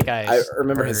 I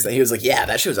remember he was like, yeah,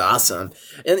 that shit was awesome.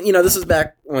 And this was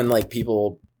back when like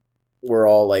people were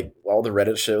all like, all the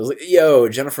Reddit shit was like, yo,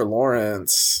 Jennifer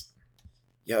Lawrence.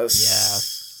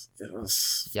 Yes.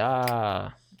 Yeah.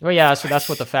 Well, yeah, so that's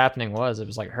what the fappening was. It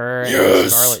was like her Yes.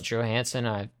 and Scarlett Johansson.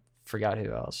 I forgot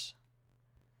who else.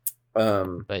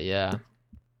 But yeah.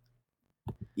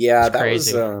 Yeah, it's that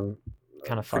crazy. was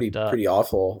kind of fucked up. Pretty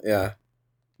awful. Yeah.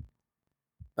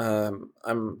 I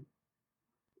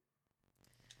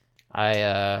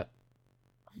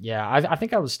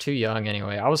think I was too young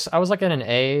anyway. I was like in an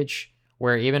age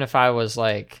where even if I was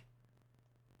like,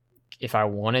 if I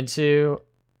wanted to,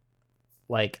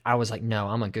 like, I was like, no,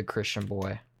 I'm a good Christian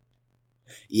boy.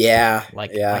 Yeah.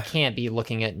 Like, yeah. I can't be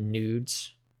looking at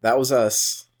nudes. That was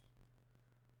us.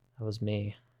 That was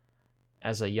me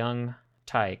as a young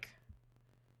tyke.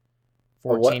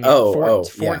 14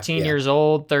 years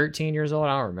old, 13 years old.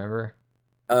 I don't remember.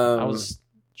 I was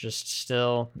just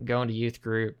still going to youth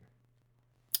group.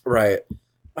 Right.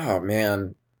 Oh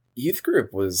man. Youth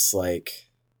group was like,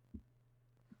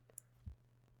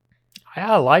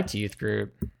 I liked youth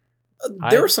group.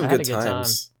 there were some good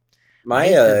times.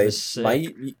 My my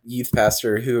youth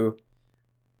pastor who,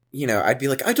 I'd be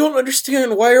like, I don't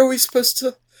understand. Why do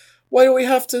we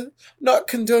have to not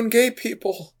condone gay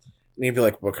people? And he'd be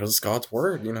like, because God's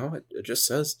word, it just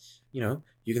says, you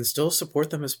can still support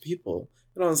them as people.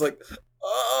 And I was like,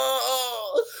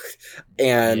 oh.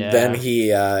 And then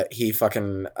he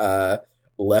fucking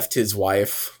left his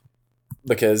wife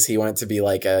because he went to be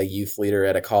like a youth leader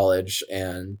at a college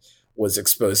and was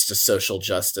exposed to social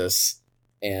justice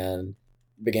and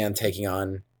began taking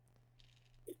on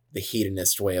the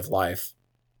hedonist way of life.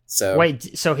 So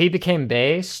wait, so he became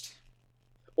based?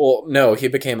 Well, no, he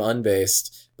became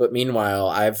unbased. But meanwhile,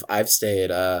 I've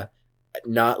stayed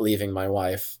not leaving my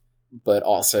wife, but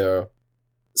also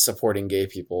supporting gay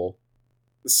people.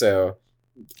 So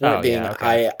point being, yeah,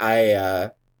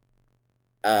 okay.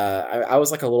 I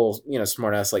was like a little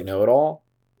smart ass like know it all,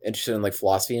 interested in like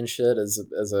philosophy and shit as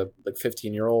a like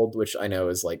 15-year-old, which I know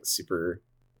is like super.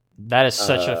 That is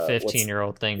such a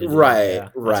 15-year-old thing to do. Right, yeah,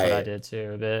 right. That's what I did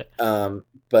too a bit.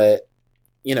 But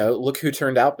look who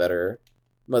turned out better.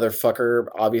 Motherfucker,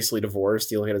 obviously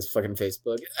divorced. You look at his fucking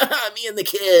Facebook. Me and the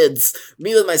kids.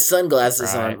 Me with my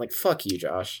sunglasses on. Like, fuck you,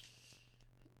 Josh.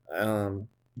 Dude,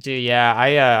 yeah,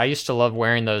 I used to love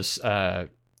wearing those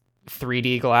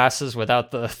 3D glasses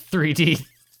without the 3D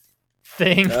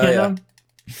thing in them.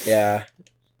 Yeah.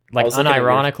 Like,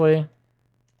 unironically.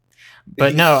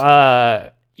 But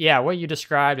no, yeah, what you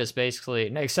described is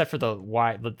basically, except for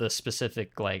the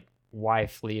specific, like,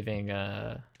 wife leaving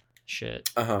shit.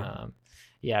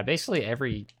 Yeah, basically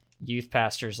every youth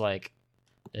pastor's like,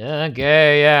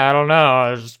 gay, I don't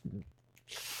know, just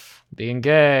being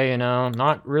gay,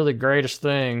 not really greatest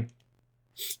thing.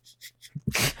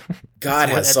 God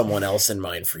has someone else in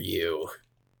mind for you.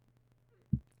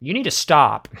 You need to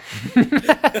stop.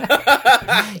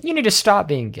 You need to stop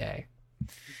being gay.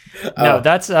 No,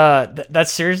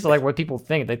 that's seriously like what people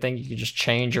think. They think you can just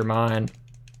change your mind.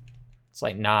 It's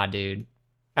like, nah, dude.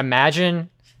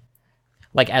 Imagine,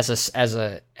 like, as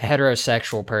a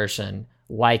heterosexual person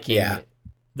liking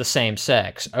the same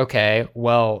sex. Okay,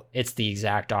 well, it's the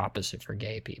exact opposite for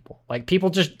gay people. Like, people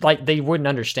just, like, they wouldn't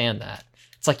understand that.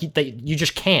 It's like you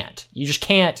just can't. You just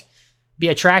can't be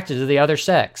attracted to the other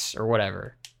sex or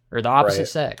whatever, or the opposite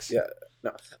sex. Yeah,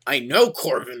 no, I know,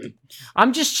 Corbin.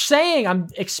 I'm just saying. I'm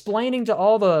explaining to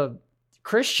all the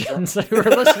Christians who are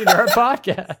listening to our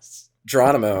podcast.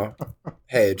 Geronimo,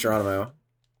 hey, Geronimo.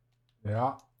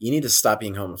 Yeah. You need to stop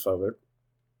being homophobic.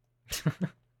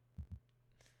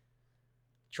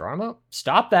 Geronimo,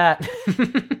 stop that.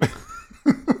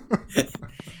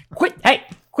 Quit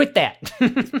that.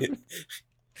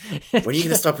 When are you going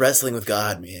to stop wrestling with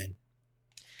God, man?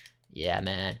 Yeah,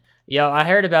 man. Yo, I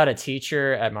heard about a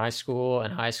teacher at my school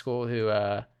in high school who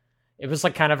it was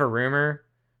like kind of a rumor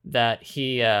that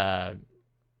he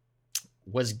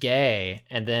was gay,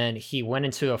 and then he went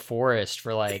into a forest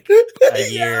for like a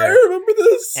year. I remember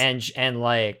this. And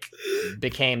like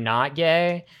became not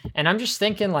gay. And I'm just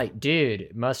thinking like,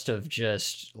 dude, must have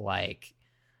just like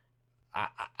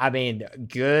I mean,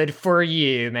 good for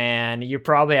you, man. You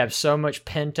probably have so much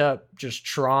pent up just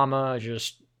trauma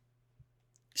just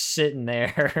sitting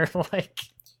there. Like,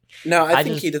 No, I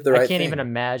think he did the right thing. I can't even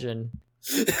imagine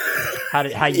how you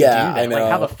do Yeah, that. I know.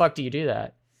 Like, how the fuck do you do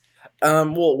that?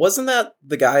 Well, wasn't that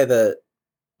the guy that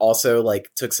also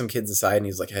like took some kids aside and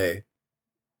he's like, "Hey,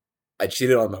 I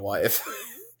cheated on my wife."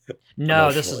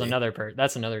 No, this is Emotionally.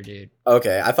 that's another dude.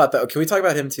 Okay, I thought that. Can we talk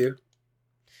about him too?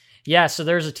 Yeah, so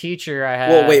there's a teacher I had.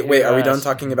 Well, wait. who, Are we done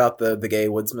talking about the gay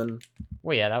woodsman?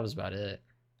 Well, yeah, that was about it.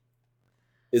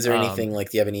 Is there anything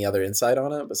like? Do you have any other insight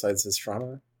on it besides his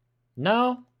trauma?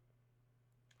 No.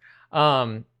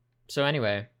 So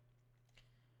anyway,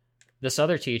 this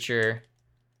other teacher,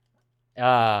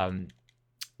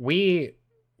 we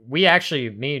actually,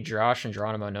 me, Josh, and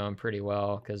Geronimo know him pretty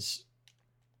well because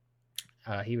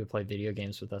he would play video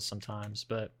games with us sometimes.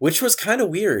 But Which was kind of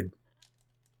weird.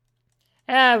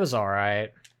 it was all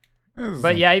right.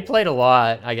 But yeah, he played a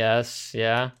lot, I guess.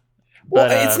 Yeah. Well,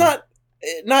 But,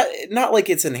 it's not like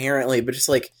it's inherently, but just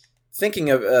like thinking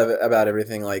of about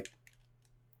everything. Like,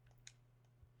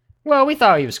 Well, we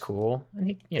thought he was cool, and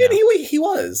and he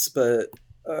was, but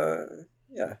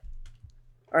yeah.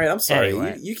 All right, I'm sorry.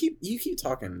 Anyway. You keep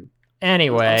talking.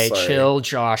 Anyway, I'm sorry. chill,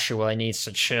 Joshua needs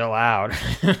to chill out.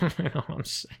 You know what I'm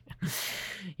saying?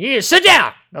 You need to sit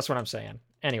down. That's what I'm saying.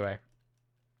 Anyway.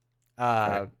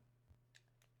 Right.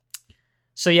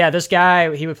 So yeah, this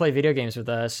guy, he would play video games with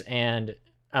us, and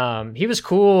he was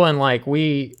cool, and like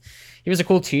he was a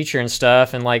cool teacher and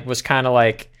stuff, and like was kind of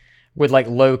like would like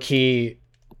low key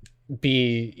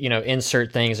be,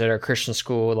 insert things at our Christian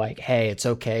school, like, hey, it's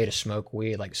okay to smoke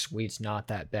weed, like weed's not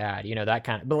that bad, that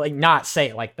kind of, but like not say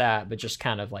it like that, but just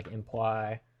kind of like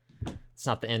imply it's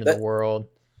not the end of the world.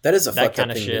 That is a That fucked up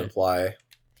kinda thing shit. to imply.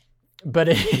 But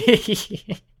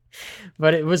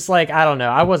but it was like, I don't know,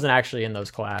 I wasn't actually in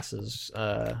those classes.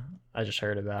 I just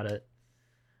heard about it.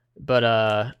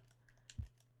 But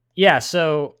yeah,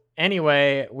 so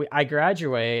anyway, I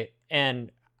graduate, and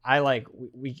I like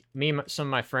me and some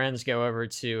of my friends go over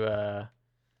to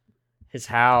his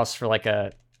house for like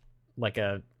a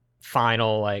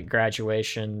final like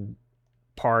graduation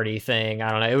party thing.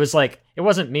 I don't know. It was like, it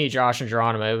wasn't me, Josh, and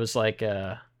Geronimo. It was like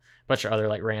a bunch of other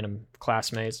like random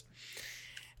classmates.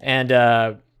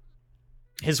 And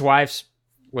his wife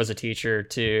was a teacher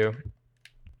too.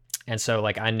 And so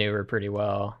like I knew her pretty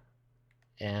well.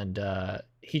 And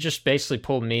he just basically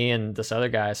pulled me and this other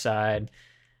guy aside,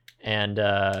 and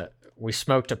we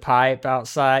smoked a pipe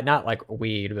outside, not like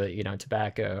weed, but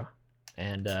tobacco.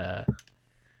 And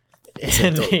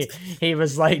he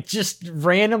was like, just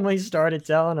randomly started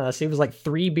telling us, he was like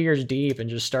 3 beers deep and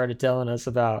just started telling us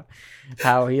about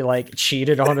how he like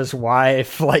cheated on his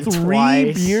wife like 3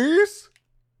 twice. beers?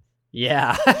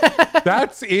 Yeah.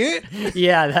 That's it?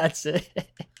 Yeah, that's it.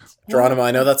 Geronimo,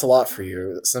 I know that's a lot for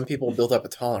you. Some people build up a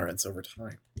tolerance over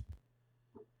time.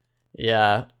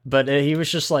 Yeah, but he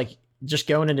was just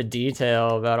going into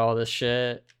detail about all this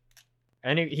shit.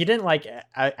 And he didn't like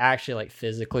actually like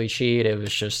physically cheat. It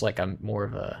was just like a more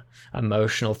of a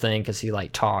emotional thing, because he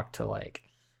like talked to like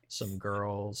some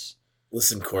girls.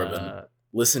 Listen, Corbin.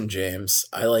 Listen, James.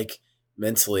 I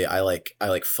mentally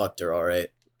fucked her, all right,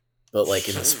 but like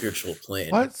in the spiritual plane.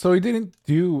 What? So he didn't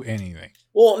do anything?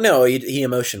 Well, no, he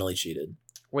emotionally cheated.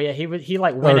 Well, yeah, he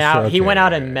like went out. Okay, He went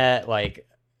out yeah, and yeah. met like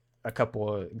a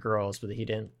couple of girls, but he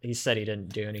didn't. He said he didn't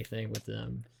do anything with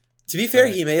them. To be fair,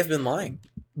 Right. he may have been lying.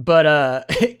 But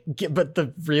but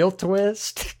the real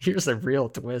twist, here's the real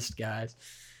twist, guys.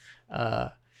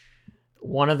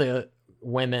 One of the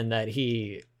women that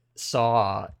he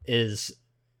saw is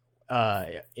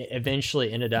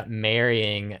eventually ended up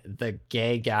marrying the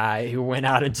gay guy who went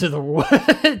out into the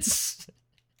woods.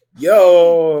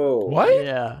 Yo,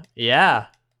 What? Yeah.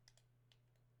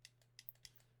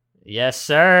 Yes,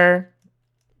 sir.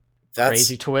 That's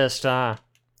Crazy twist, huh?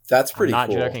 That's pretty I'm not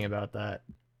cool. joking about that.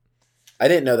 I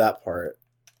didn't know that part.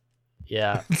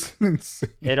 Yeah. It's insane.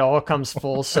 It all comes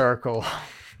full circle.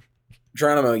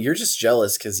 Geronimo, you're just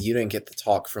jealous because you didn't get the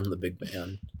talk from the big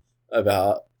man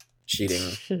about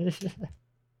cheating.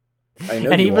 I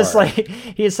know And he you was are. like,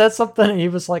 he said something, and he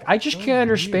was like, I just can't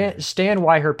understand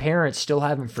why her parents still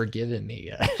haven't forgiven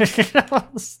me yet. I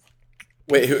was-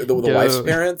 Wait, who, the wife's Dude.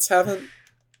 parents haven't?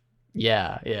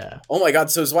 yeah. Oh my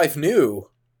god, so his wife knew.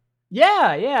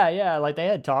 Yeah. Like they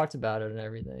had talked about it and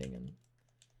everything, and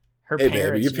her Hey, babe,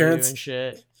 parents, your knew parents- and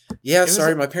shit. Yeah, was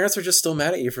sorry, a- my parents are just still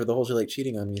mad at you for the whole like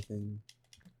cheating on me thing.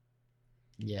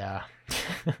 Yeah.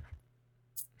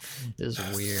 This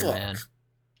is weird, Fuck. man.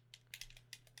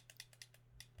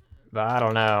 But I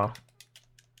don't know.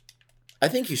 I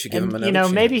think you should give him And, another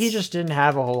chance. maybe he just didn't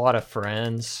have a whole lot of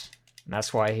friends. And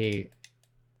that's why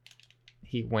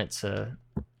he went to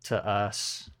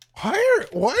us. Why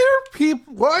are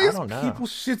people? Why I is don't know. people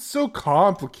shit so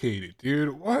complicated,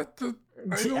 dude? What the?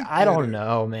 I don't get it.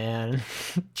 know, man.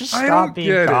 Just I stop don't being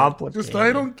get it. complicated. Just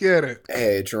I don't get it.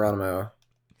 Hey, Geronimo.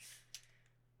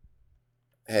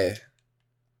 Hey.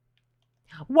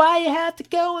 Why you have to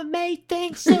go and make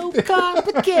things so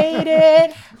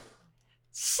complicated?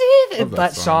 See, if Love that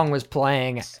that song. song was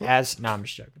playing as... No, I'm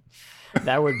just joking.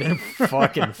 That would have been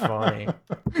fucking funny.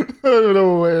 I don't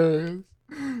know where it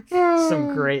is.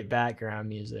 Some great background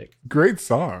music. great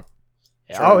song.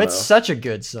 Oh, it's Geronimo. such a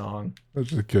good song.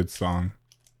 That's a good song.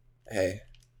 Hey.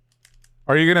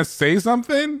 Are you gonna say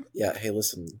something? Yeah, hey,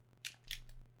 listen.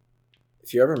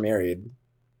 If you're ever married,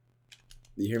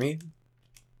 do you hear me?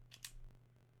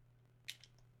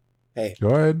 Hey, Go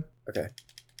ahead. okay.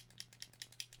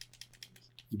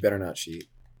 You better not cheat.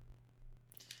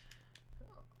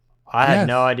 I had Yes,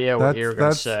 no idea what you were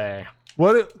going to that's- say.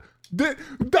 What?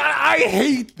 I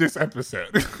hate this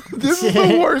episode. This is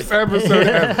the worst episode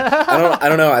ever. I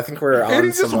don't know. I think we're on And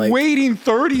he's some just like. waiting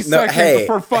 30 No, seconds hey,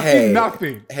 for fucking hey,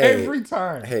 nothing hey, every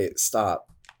time. Hey, stop!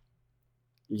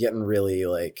 You're getting really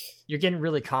like. You're getting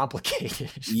really complicated.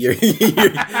 You're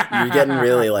getting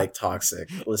really like toxic.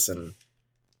 Listen,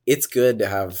 it's good to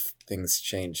have things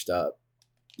changed up.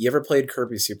 You ever played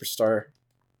Kirby Superstar?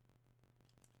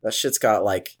 That shit's got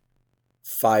like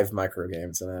 5 micro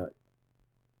games in it,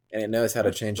 and it knows how to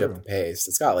That's change up true. the pace.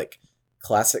 It's got like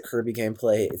classic Kirby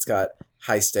gameplay. It's got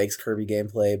high stakes Kirby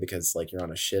gameplay because like you're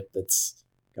on a ship that's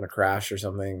gonna crash or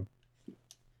something.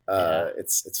 Yeah.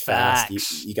 It's fast.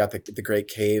 Facts. You got the Great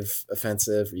Cave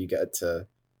Offensive. Where you get to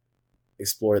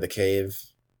explore the cave,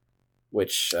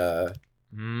 which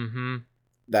Mm-hmm.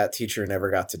 that teacher never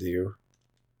got to do.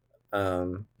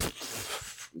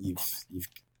 You've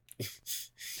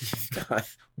got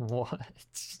What?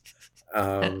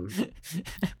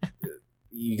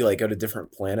 you like go to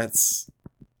different planets.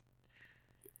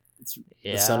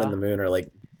 Yeah. The sun and the moon are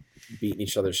like beating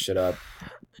each other's shit up.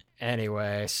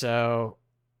 Anyway, so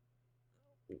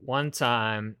one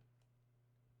time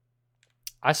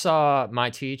I saw my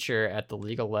teacher at the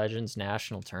League of Legends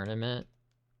national tournament.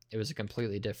 It was a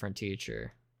completely different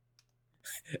teacher.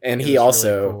 And It he was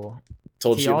also really cool.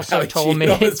 told He you also how he told me,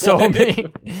 cheated on his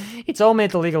wife. he told me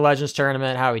at the League of Legends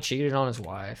tournament how he cheated on his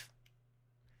wife.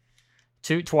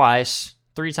 Twice,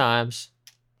 3 times.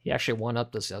 He actually won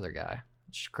up this other guy.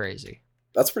 It's crazy.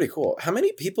 That's pretty cool. How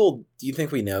many people do you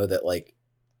think we know that like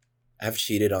have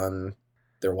cheated on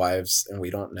their wives and we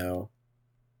don't know?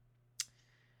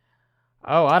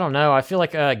 Oh, I don't know. I feel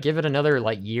like give it another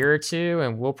like year or two,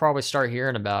 and we'll probably start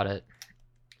hearing about it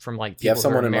from like Do you have people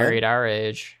who someone are in mind? married our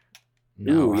age.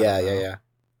 Ooh, I yeah, don't know.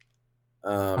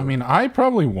 yeah. I mean, I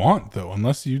probably won't though,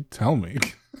 unless you tell me.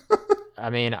 I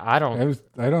mean, I don't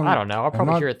I don't. know. I'll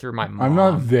probably hear it through my mom. I'm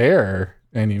not there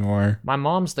anymore. My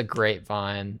mom's the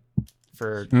grapevine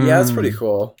for. yeah, that's pretty Mm.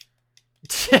 cool.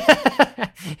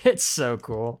 It's so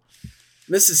cool.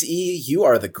 Mrs. E, you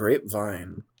are the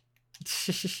grapevine.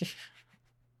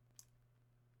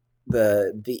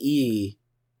 The E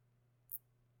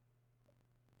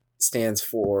stands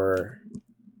for,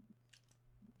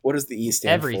 what does the E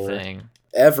stand for? Everything.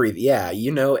 Yeah,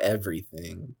 you know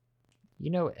everything. You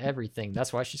know everything.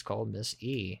 That's why she's called Miss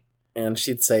E. And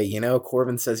she'd say, you know,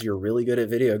 Corbin says you're really good at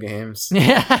video games.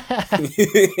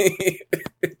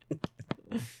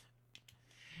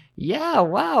 Yeah,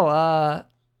 wow.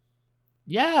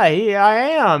 Yeah, I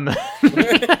am.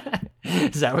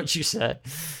 Is that what you said?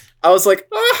 I was like,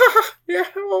 yeah,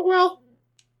 oh, well.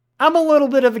 I'm a little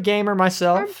bit of a gamer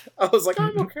myself. I was like,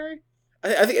 I'm okay.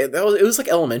 I think it was like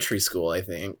elementary school, I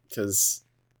think, because,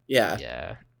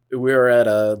 Yeah. we were at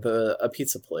a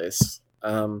pizza place.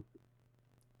 A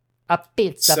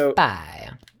pizza So-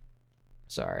 pie.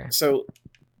 Sorry. So,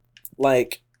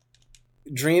 like,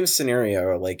 dream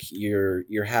scenario, like you're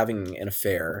having an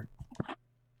affair,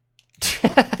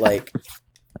 like,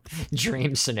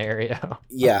 Dream scenario.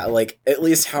 yeah, like at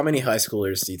least how many high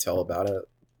schoolers do you tell about it?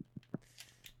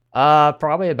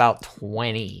 Probably about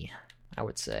 20. I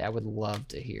would say. I would love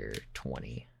to hear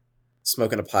 20.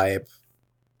 Smoking a pipe,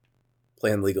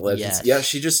 playing League of Legends.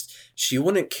 Yes. Yeah, she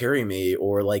wouldn't carry me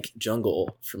or like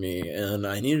jungle for me, and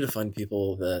I needed to find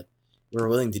people that were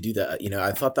willing to do that. You know,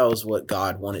 I thought that was what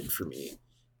God wanted for me.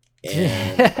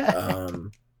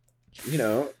 and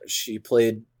she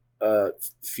played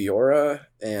Fiora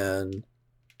and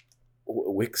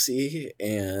Wixie,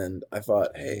 and I thought,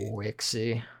 hey,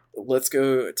 Wixie. let's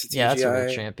go to TGI. Yeah, that's a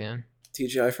real champion.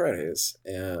 TGI Fridays,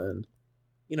 and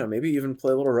maybe even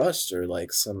play a little Rust or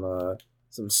like some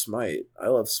Smite. I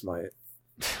love Smite.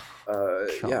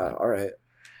 Yeah, all right.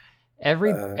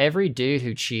 Every dude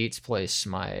who cheats plays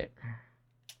Smite.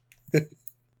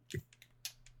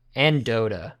 And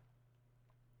Dota.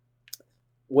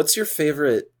 What's your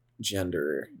favorite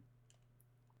gender?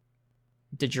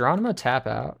 Did Geronimo tap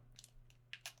out?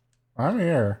 I'm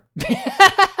here.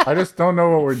 I just don't know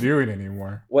what we're doing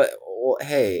anymore. What? Well,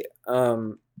 hey,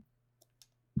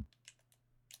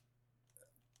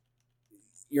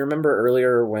 you remember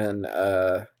earlier when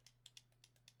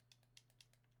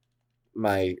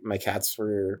my cats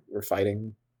were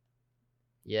fighting?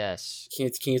 Yes.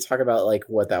 Can you talk about like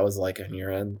what that was like on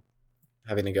your end,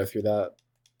 having to go through that?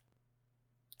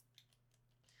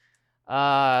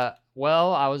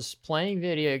 Well, I was playing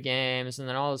video games, and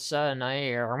then all of a sudden I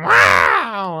hear,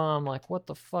 wow! I'm like, what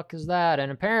the fuck is that?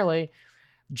 And apparently,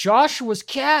 Joshua's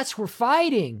cats were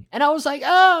fighting, and I was like,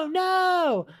 oh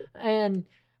no! And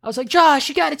I was like, Josh,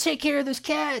 you gotta take care of those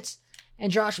cats. And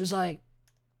Josh was like,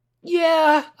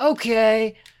 yeah,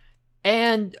 okay.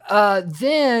 And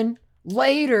then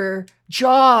later,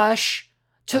 Josh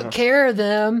took care of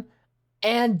them,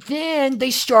 and then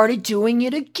they started doing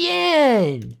it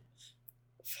again.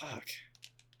 Fuck.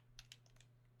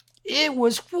 It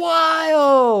was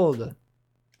wild.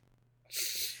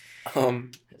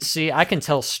 See, I can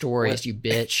tell stories, you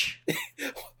bitch.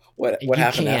 What You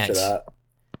happened after can't. that?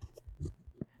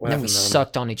 And then we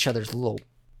sucked on each other's little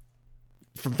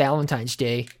for Valentine's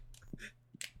Day.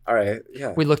 All right,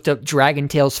 yeah. We looked up Dragon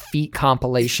Tales feet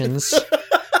compilations.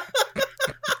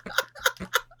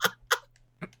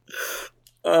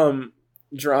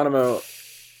 Geronimo,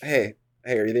 hey,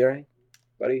 are you there,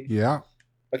 buddy? Yeah.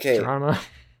 Okay. Geronimo.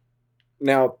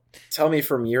 Now, tell me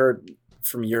from your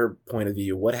point of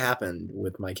view, what happened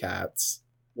with my cats?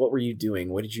 What were you doing?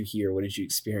 What did you hear? What did you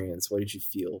experience? What did you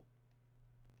feel?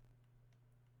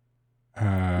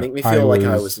 Make me feel like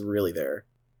I was really there.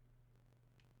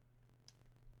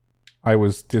 I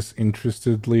was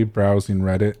disinterestedly browsing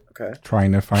Reddit, Okay.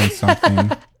 trying to find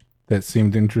something that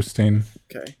seemed interesting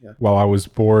Okay. Yeah. while I was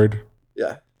bored.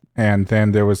 Yeah. And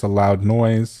then there was a loud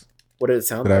noise What did it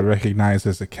sound that I like? recognized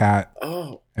as a cat.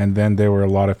 Oh. And then there were a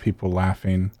lot of people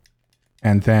laughing.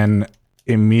 And then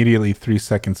immediately 3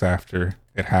 seconds after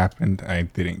it happened, I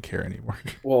didn't care anymore.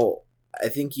 Well, I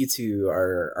think you two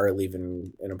are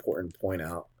leaving an important point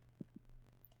out.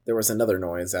 There was another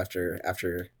noise after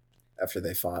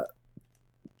they fought.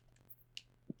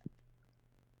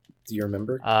 Do you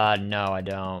remember? No, I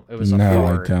don't. It was a No,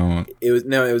 fart. I don't. It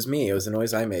was me. It was a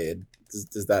noise I made.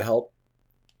 Does that help?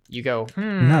 You go,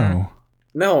 No.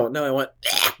 No, I went.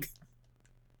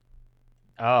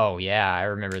 Oh, yeah, I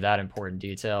remember that important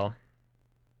detail.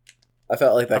 I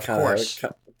felt like that Of course.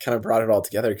 kind of brought it all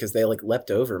together because they like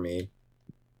leapt over me.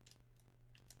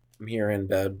 I'm here in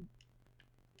bed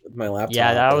with my laptop.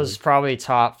 Yeah, that and was probably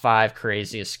top 5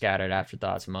 craziest scattered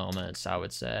afterthoughts moments, I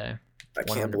would say. I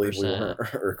can't believe we 100%.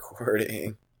 weren't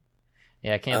recording.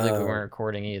 Yeah, I can't believe we weren't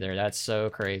recording either. That's so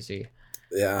crazy.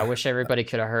 Yeah. I wish everybody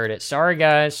could have heard it. Sorry,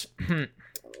 guys.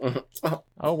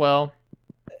 Oh, well.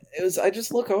 It was. I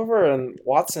just look over and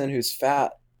Watson, who's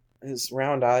fat, his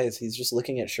round eyes. He's just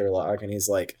looking at Sherlock, and he's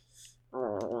like,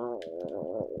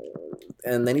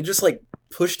 and then he just like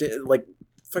pushed it, like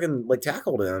fucking like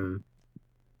tackled him,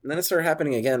 and then it started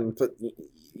happening again. But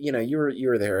you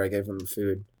were there. I gave them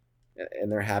food,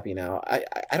 and they're happy now.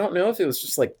 I don't know if it was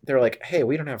just like they're like, hey,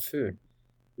 we don't have food.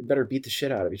 We better beat the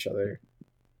shit out of each other.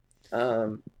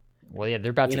 Well, yeah,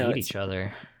 they're about to eat it's- each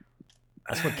other.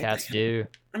 That's what cats do.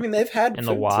 I mean, they've had In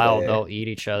the food wild, today. they'll eat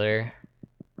each other.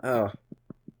 Oh.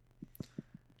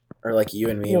 Or like you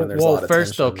and me when there's a lot of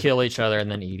first they'll tension. kill each other and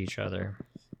then eat each other.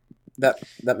 That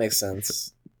makes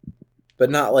sense. But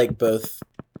not like both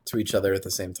to each other at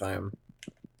the same time.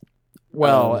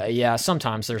 Well, yeah,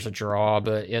 sometimes there's a draw,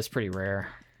 but it's pretty rare.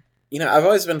 I've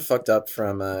always been fucked up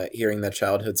from hearing the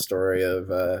childhood story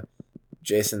of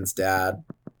Jason's dad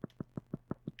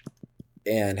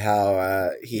and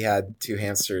how he had 2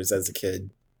 hamsters as a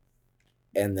kid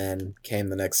and then came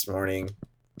the next morning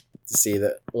to see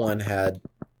that one had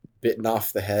bitten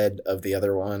off the head of the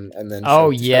other one and then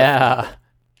Oh, choked yeah.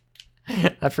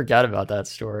 I forgot about that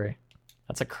story.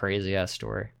 That's a crazy ass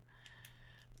story.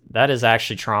 That is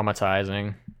actually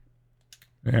traumatizing.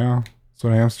 Yeah. That's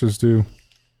what hamsters do.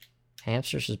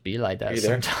 Hamsters just be like Are that you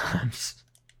there? sometimes.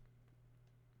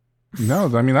 No,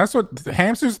 I mean, that's what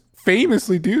hamsters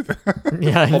famously do that.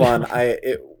 Yeah. Hold on,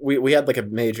 we had like a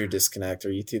major disconnect.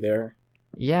 Are you two there?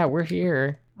 Yeah, we're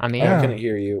here. I mean, Yeah. I couldn't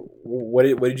hear you. What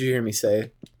did you hear me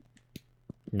say?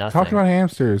 nothing. Talking about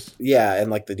hamsters. Yeah, and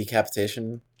like the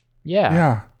decapitation, yeah.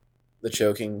 Yeah. the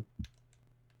choking.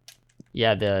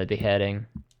 Yeah, the beheading.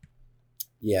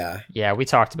 Yeah. Yeah, we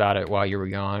talked about it while you were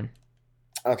gone.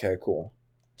 Okay, cool.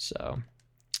 So,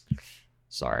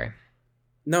 sorry.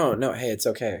 No, hey, it's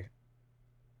okay.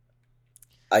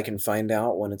 I can find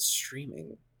out when it's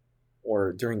streaming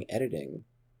or during editing.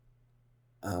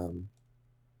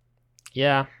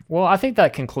 Yeah. Well, I think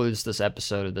that concludes this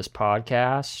episode of this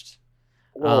podcast.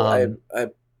 Well, I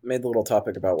made the little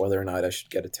topic about whether or not I should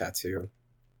get a tattoo.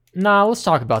 Nah, let's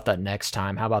talk about that next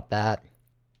time. How about that?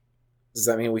 Does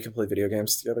that mean we can play video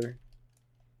games together?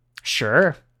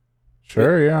 Sure.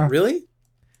 Sure, yeah. Really?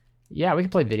 Yeah, we can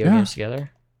play video Yeah. games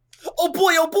together. Oh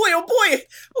boy! Oh boy! Oh boy!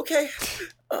 Okay.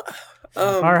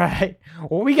 All right.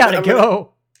 Well, we gotta I'm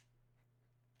go.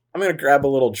 I'm gonna grab a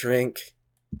little drink.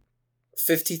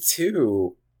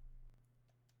 52.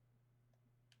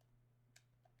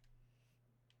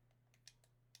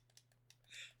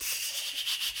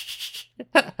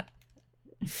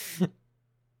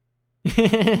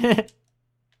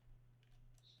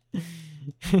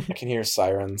 I can hear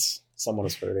sirens. Someone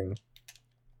is hurting.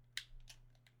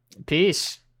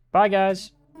 Peace. Bye,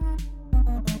 guys.